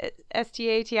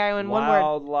 WAYSTATION, one word.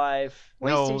 Wildlife.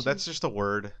 Way No, station. that's just a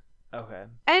word. Okay.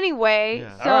 Anyway,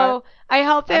 Yeah. so Alright. I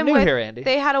helped I'm them new with. here, Andy.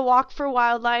 They had a walk for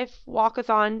wildlife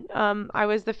walkathon. I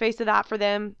was the face of that for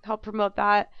them. Helped promote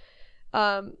that.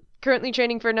 Currently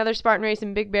training for another Spartan race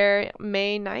in Big Bear,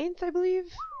 May 9th, I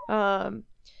believe.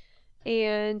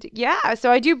 And yeah,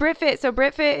 so I do BritFit. So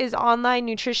BritFit is online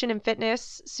nutrition and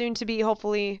fitness, soon to be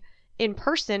hopefully in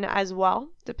person as well,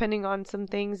 depending on some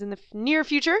things in the near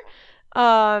future.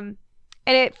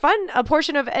 And it fund a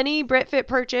portion of any BritFit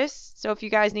purchase. So if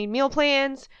you guys need meal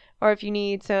plans or if you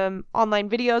need some online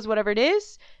videos, whatever it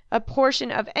is, a portion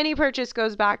of any purchase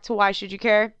goes back to Why Should You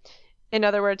Care? In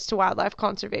other words, to wildlife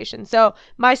conservation. So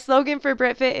my slogan for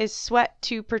BritFit is sweat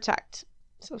to protect.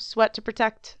 So sweat to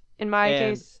protect, in my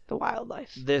And case, the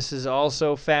wildlife. This is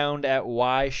also found at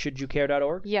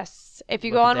whyshouldyoukare.org. Yes. If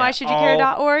you Look go at on that.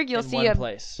 whyshouldyoukare.org, you'll in see one a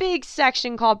place. big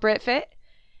section called BritFit.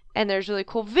 And there's really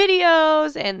cool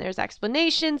videos and there's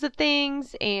explanations of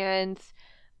things and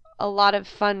a lot of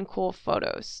fun, cool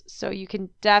photos. So you can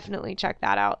definitely check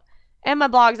that out. And my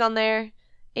blog's on there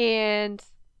and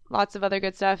lots of other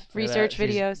good stuff. Look at Research that.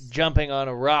 She's videos. Jumping on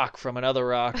a rock from another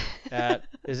rock.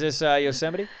 Is this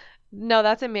Yosemite? No,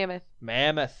 that's in Mammoth.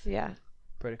 Mammoth. Yeah.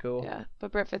 Pretty cool. Yeah.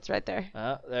 But BritFit's right there.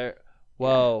 There.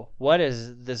 Whoa. What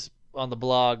is this on the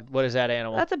blog? What is that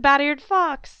animal? That's a bat-eared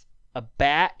fox. A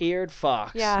bat-eared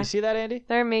fox. Yeah. You see that, Andy?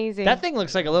 They're amazing. That thing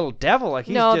looks like a little devil. Like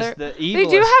he's No, just the they evilest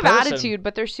do have person. attitude,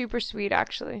 but they're super sweet,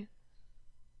 actually.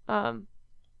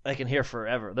 They can hear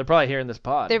forever. They're probably hearing this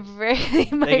pod. They're very. They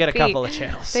might They get a be. couple of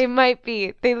channels. They might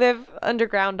be. They live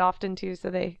underground often too,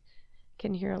 so they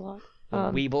can hear a lot.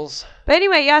 Little weebles. But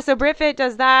anyway, yeah. So BritFit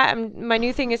does that. My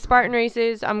new thing is Spartan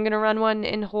races. I'm gonna run one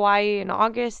in Hawaii in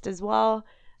August as well.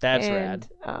 That's and,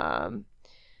 rad.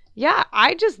 Yeah,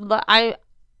 I just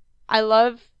I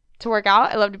love to work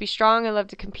out. I love to be strong. I love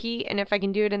to compete. And if I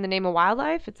can do it in the name of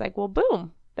wildlife, it's like, well,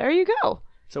 boom, there you go.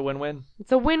 It's a win-win.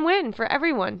 It's a win-win for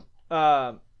everyone.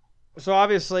 So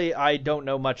obviously I don't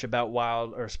know much about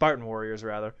wild or Spartan warriors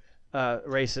rather.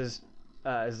 Races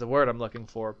is the word I'm looking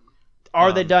for.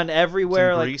 Are they done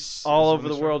everywhere, like Greece, all is over when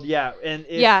the this world? runs? Yeah. And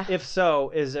if so,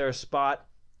 is there a spot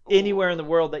anywhere in the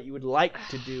world that you would like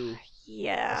to do?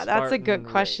 Yeah, A that's a good Spartan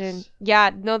question. race.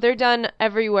 Yeah, no, they're done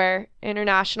everywhere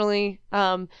internationally.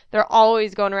 They're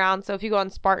always going around. So if you go on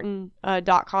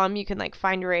Spartan.com, you can like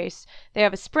find a race. They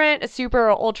have a sprint, a super,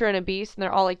 a ultra, and a beast, and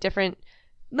they're all like different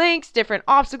lengths, different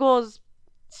obstacles.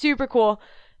 Super cool.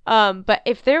 But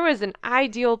if there was an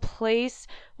ideal place,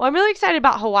 well, I'm really excited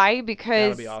about Hawaii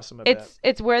because That'd be awesome. I bet.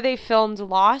 it's where they filmed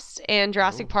Lost and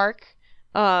Jurassic Park.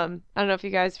 I don't know if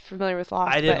you guys are familiar with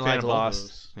Lost. I didn't but- like Fan of all Lost.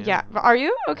 those. Yeah. Are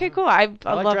you? Okay, cool. I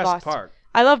I like love Jurassic Lost. Park.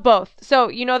 I love both. So,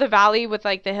 you know the valley with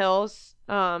like the hills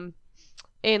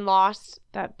in Lost,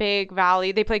 that big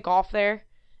valley. They play golf there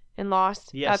in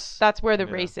Lost. Yes. That's where the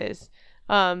Yeah. race is.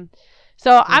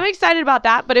 So I'm excited about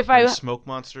that, but if Any I smoke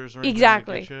monsters or anything to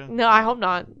exactly. get you? No, I hope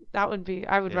not. That would be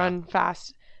I would Yeah. run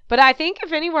fast. But I think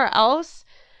if anywhere else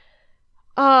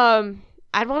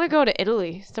I'd want to go to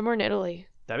Italy, somewhere in Italy.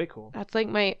 That'd be cool. That's like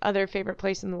my other favorite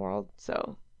place in the world.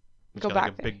 So Just go got, back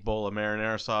like a there. big bowl of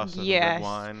marinara sauce and Yes. red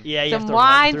wine. Yeah, you have Some to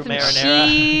wine, run some through marinara.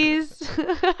 cheese.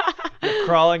 You're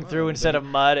crawling through instead of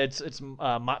mud. It's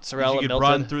mozzarella You could melted.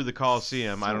 run through the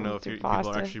Coliseum. I don't know if Through people are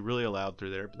pasta. actually really allowed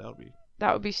through there, but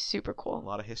That would be super a cool.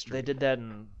 lot of history. They did that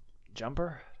in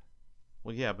Jumper.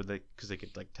 Well, yeah, but because they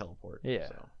could like teleport. Yeah.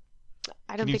 So.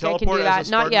 I don't Can you think I can do teleport as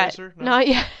a that. Not Spartan yet. racer? No? Not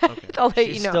yet. Okay. I'll let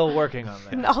She's you know. still working on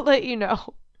that. I'll let you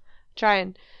know.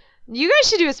 Trying. You guys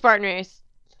should do a Spartan race.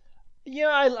 Yeah,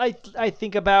 I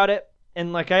think about it,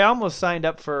 and like I almost signed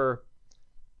up for,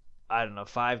 I don't know,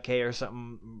 5K or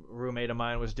something. Roommate of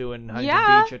mine was doing Huntington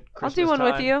Yeah, Beach at I'll Christmas do one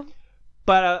time. with you.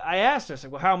 But I asked her, I was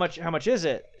like, well, how much is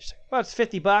it? She's like, well, it's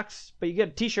 $50, but you get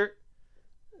a T-shirt.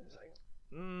 I was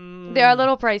like, They are a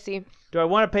little pricey. Do I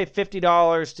want to pay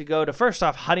 $50 to go to, first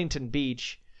off, Huntington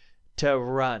Beach to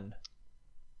run?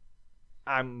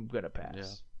 I'm gonna pass. Yeah.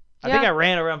 I think Yeah. I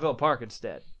ran around Villa Park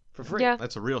instead for free. Yeah.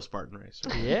 That's a real Spartan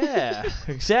racer. Yeah,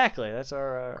 exactly. That's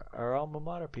our alma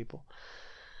mater people.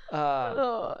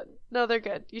 Oh, no, they're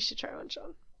good. You should try one,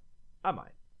 Sean. I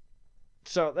might.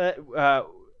 So that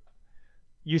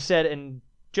you said in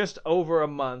just over a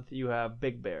month you have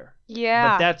Big Bear.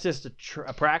 Yeah. But that's just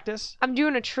a practice. I'm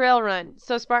doing a trail run.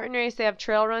 So Spartan Race, they have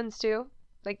trail runs too.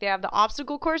 Like they have the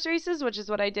obstacle course races, which is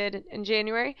what I did in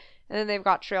January, and then they've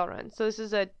got trail runs. So this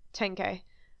is a 10K.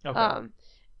 Okay.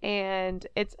 And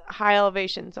it's high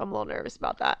elevation, so I'm a little nervous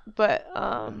about that. But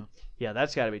Yeah,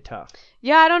 that's got to be tough.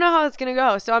 yeah, I don't know how it's gonna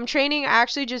go. So I'm training. I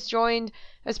actually just joined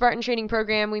a Spartan training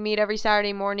program. We meet every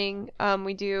Saturday morning.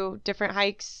 We do different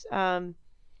hikes.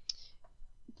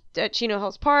 At Chino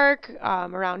Hills Park,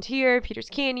 around here, Peters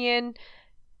Canyon.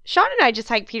 Sean and I just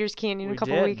hiked Peters Canyon We a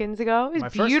couple did. weekends ago. It was My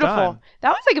first beautiful. time. That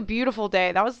was like a beautiful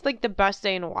day. That was like the best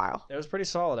day in a while. It was pretty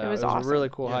solid out. It was a awesome. really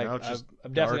cool Yeah, hike. now it's just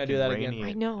I'm definitely gonna do that dark and again. rainy.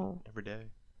 I know. Every day.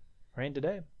 Rain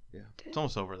today. Yeah. It's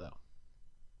almost over though.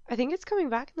 I think it's coming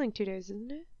back in like 2 days,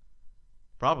 isn't it?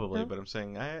 Probably, No? but I'm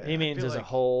saying He means feel as a like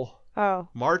whole. Oh.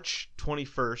 March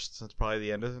 21st. That's probably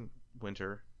the end of the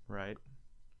winter, right?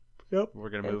 Yep. We're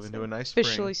gonna move It's into a nice spring.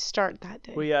 Officially start that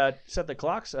day. We set the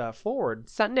clocks forward.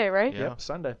 Sunday, right? Yeah. Yep,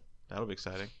 Sunday. That'll be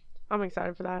exciting. I'm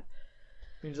excited for that.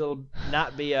 Means it'll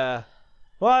not be well,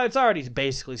 it's already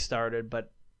basically started,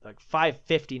 but like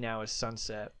 5:50 now is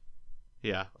sunset.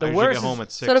 Yeah. The I usually worst get is- home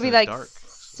at 6. So it'll be and like it's dark.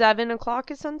 7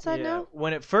 o'clock is sunset Yeah. now?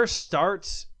 When it first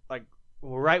starts, like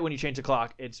right when you change the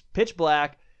clock, it's pitch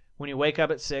black when you wake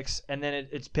up at 6, and then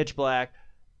it's pitch black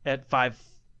at 5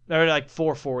 or like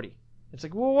 4:40. It's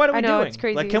like, well, what are we I know, doing? it's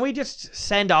crazy. Like, can we just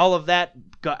send all of that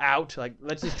out? Like,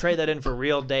 let's just trade that in for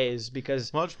real days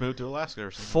because Well, just move to Alaska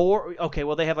or something. okay,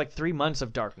 well they have like 3 months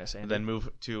of darkness, And and then move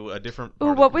to a different. Ooh,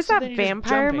 part of what it. was So that then you're just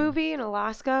vampire jumping. movie in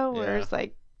Alaska where Yeah. it's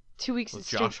like 2 weeks With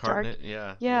straight Josh dark? Hartnett?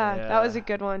 Yeah. Yeah, Yeah. that was a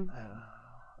good one.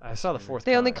 I saw the fourth.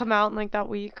 They only kind. come out in like that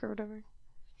week or whatever.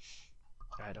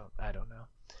 I don't know.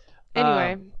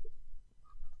 Anyway,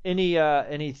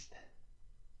 Any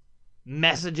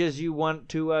messages you want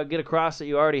to get across that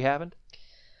you already haven't?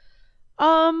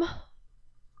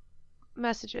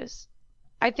 messages.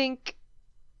 I think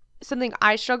something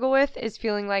I struggle with is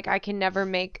feeling like I can never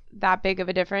make that big of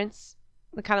a difference,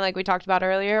 kind of like we talked about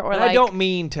earlier. Or And like, I don't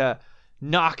mean to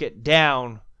knock it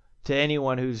down to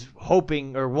anyone who's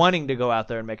hoping or wanting to go out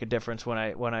there and make a difference when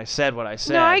I said what I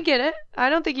said. No, I get it. I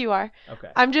don't think you are. Okay.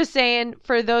 I'm just saying,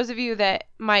 for those of you that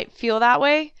might feel that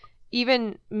way,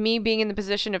 even me being in the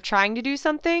position of trying to do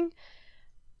something,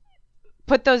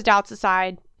 put those doubts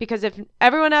aside. Because if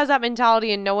everyone has that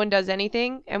mentality and no one does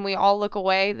anything and we all look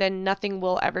away, then nothing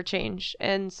will ever change.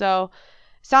 And so,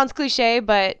 sounds cliche,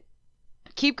 but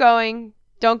keep going.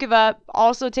 Don't give up.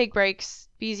 Also take breaks.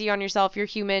 Be easy on yourself. You're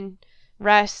human.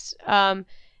 Rest.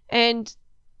 And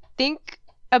think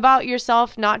about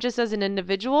yourself not just as an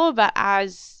individual, but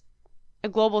as a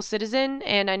global citizen.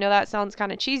 And I know that sounds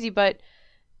kind of cheesy, but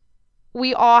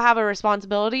we all have a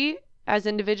responsibility as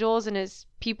individuals and as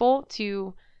people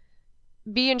to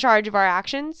be in charge of our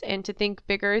actions and to think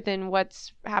bigger than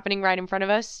what's happening right in front of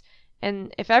us.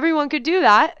 And if everyone could do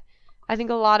that, I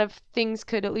think a lot of things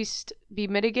could at least be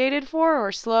mitigated for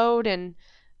or slowed, and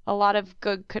a lot of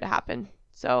good could happen.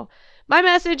 So my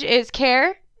message is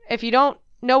care. If you don't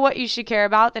know what you should care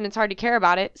about, then it's hard to care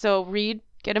about it. So read,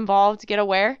 get involved, get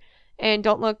aware, and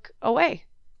don't look away.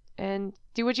 And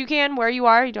do what you can where you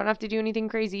are. You don't have to do anything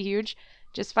crazy huge.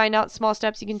 Just find out small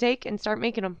steps you can take and start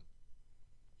making them.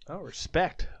 Oh,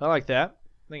 respect. I like that.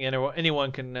 I think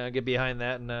anyone can get behind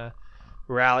that and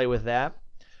rally with that.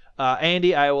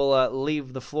 Andy, I will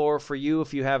leave the floor for you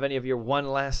if you have any of your one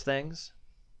last things.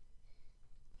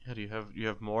 Yeah, do you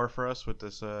have more for us with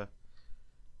this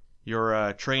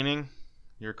your training.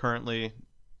 You're currently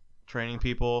training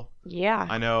people. Yeah.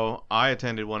 I know I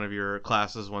attended one of your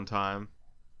classes one time.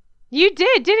 You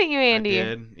did, didn't you, Andy? I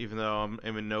did, even though I'm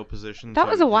in no position. That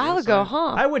to was a do while this. ago,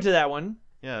 huh? I went to that one.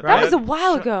 Yeah, That was a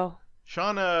while ago.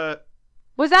 Sean,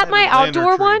 Was that had my a Xander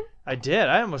outdoor tree. one? I did.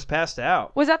 I almost passed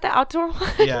out. Was that the outdoor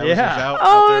one? Yeah, it was Yeah. just out there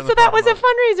Oh, in so the that was a parking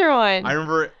lot. fundraiser one. I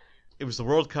remember it was the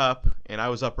World Cup, and I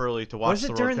was up early to watch Was the it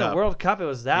World during Cup. the World Cup? It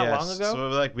was that Yes, long ago?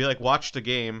 So we watched a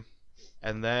game,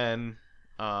 and then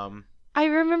I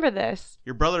remember this.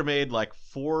 your brother made like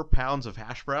 4 pounds of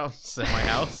hash browns at my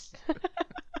house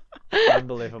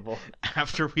Unbelievable.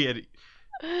 after we had.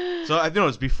 So I think it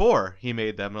was before he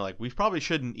made them. We're like, we probably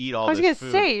shouldn't eat all I was this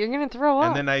gonna food. say you're gonna throw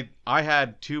up. And then I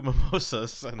had 2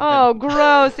 mimosas. And Oh,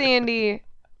 gross, Andy.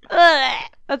 Ugh,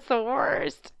 that's the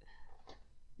worst.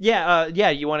 Yeah,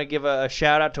 you want to give a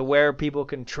shout out to where people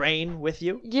can train with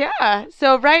you? Yeah.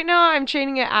 So right now I'm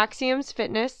training at Axioms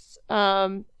Fitness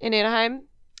in Anaheim.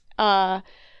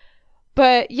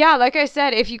 But yeah, like I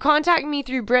said, if you contact me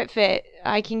through BritFit,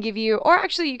 I can give you, or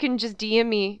actually you can just DM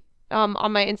me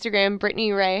on my Instagram,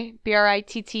 Brittany Rae,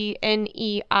 BrittneIRae.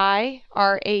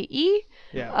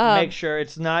 Yeah, make sure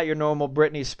it's not your normal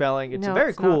Brittany spelling. It's No, a very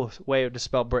it's cool way to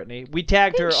spell Brittany. We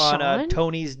tagged her Thanks, on Sean.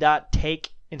 Tonys.take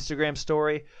Instagram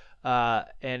story.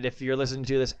 And if you're listening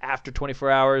to this after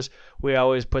 24 hours, we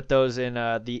always put those in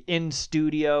the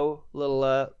in-studio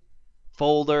little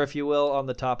folder, if you will, on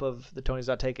the top of the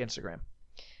Tonys.take Instagram.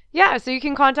 Yeah, so you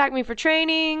can contact me for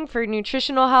training, for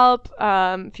nutritional help,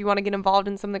 if you want to get involved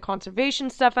in some of the conservation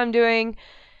stuff I'm doing.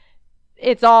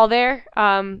 It's all there.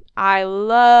 I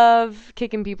love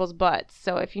kicking people's butts.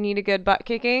 So if you need a good butt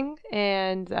kicking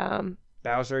and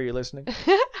Bowser, are you listening?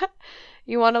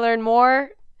 you want to learn more,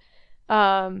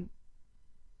 let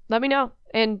me know.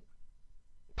 And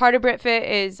part of BritFit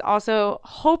is also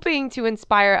hoping to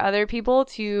inspire other people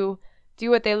to do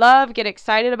what they love, get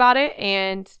excited about it,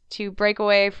 and to break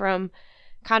away from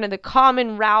kind of the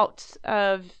common route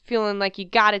of feeling like you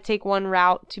got to take one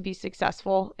route to be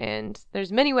successful. And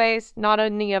there's many ways, not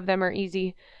any of them are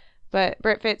easy, but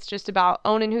BritFit's just about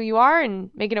owning who you are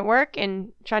and making it work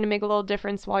and trying to make a little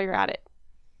difference while you're at it.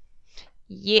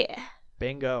 Yeah.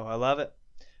 Bingo. I love it.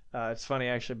 It's funny,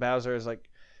 actually. Bowser is like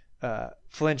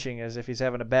flinching as if he's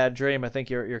having a bad dream. I think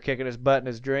you're kicking his butt in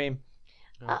his dream.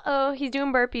 Uh-oh, he's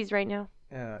doing burpees right now.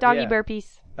 Doggy yeah.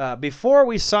 burpees. Before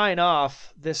we sign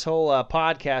off, this whole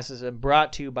podcast has been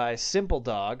brought to you by Simple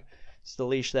Dog. It's the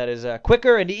leash that is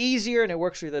quicker and easier, and it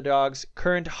works with the dog's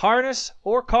current harness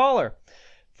or collar.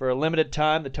 For a limited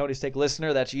time, the Tony Steak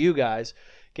listener, that's you guys,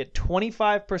 get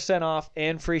 25% off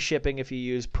and free shipping if you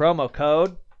use promo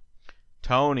code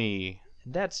Tony.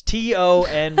 That's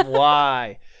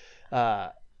TONY.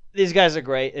 These guys are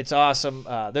great. It's awesome.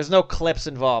 There's no clips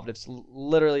involved. It's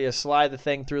literally a slide the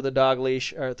thing through the dog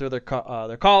leash or through their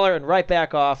collar and right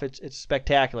back off. It's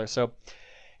spectacular. So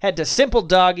head to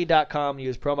simpledoggy.com.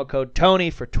 Use promo code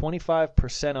Tony for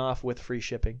 25% off with free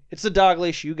shipping. It's the dog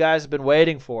leash you guys have been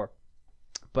waiting for.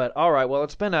 But all right, well,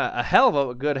 it's been a hell of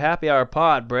a good happy hour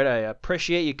pod, Britt. I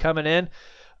appreciate you coming in.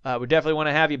 We definitely want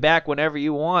to have you back whenever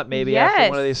you want, maybe after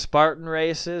one of these Spartan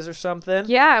races or something.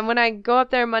 Yeah, and when I go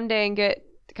up there Monday and get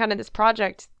kind of this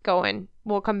project going,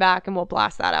 we'll come back and we'll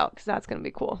blast that out because that's going to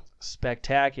be cool.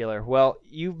 Spectacular. Well,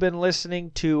 you've been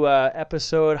listening to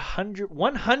episode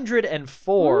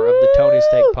 104 of the Tony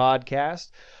Steak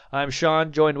Podcast. I'm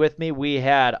Sean. Joined with me, we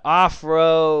had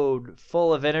Off-Road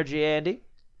Full of Energy Andy.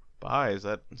 Bye. Is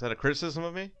that a criticism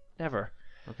of me? Never.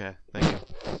 Okay, thank you.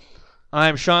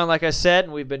 I'm Sean, like I said,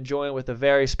 and we've been joined with a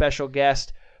very special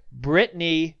guest,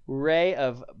 Brittany Rae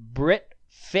of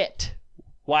BritFit.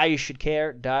 Why you should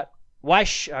care.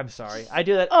 I'm sorry. I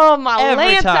do that Oh, my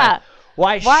every Lanta. time.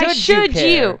 Why should you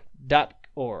care?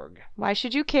 .org. Why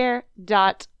should you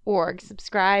care.org.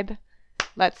 Subscribe.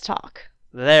 Let's talk.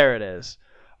 There it is.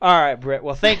 All right, Britt.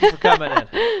 Well, thank you for coming in.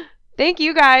 Thank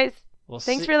you guys. We'll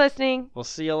Thanks see, for listening. We'll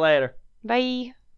see you later. Bye.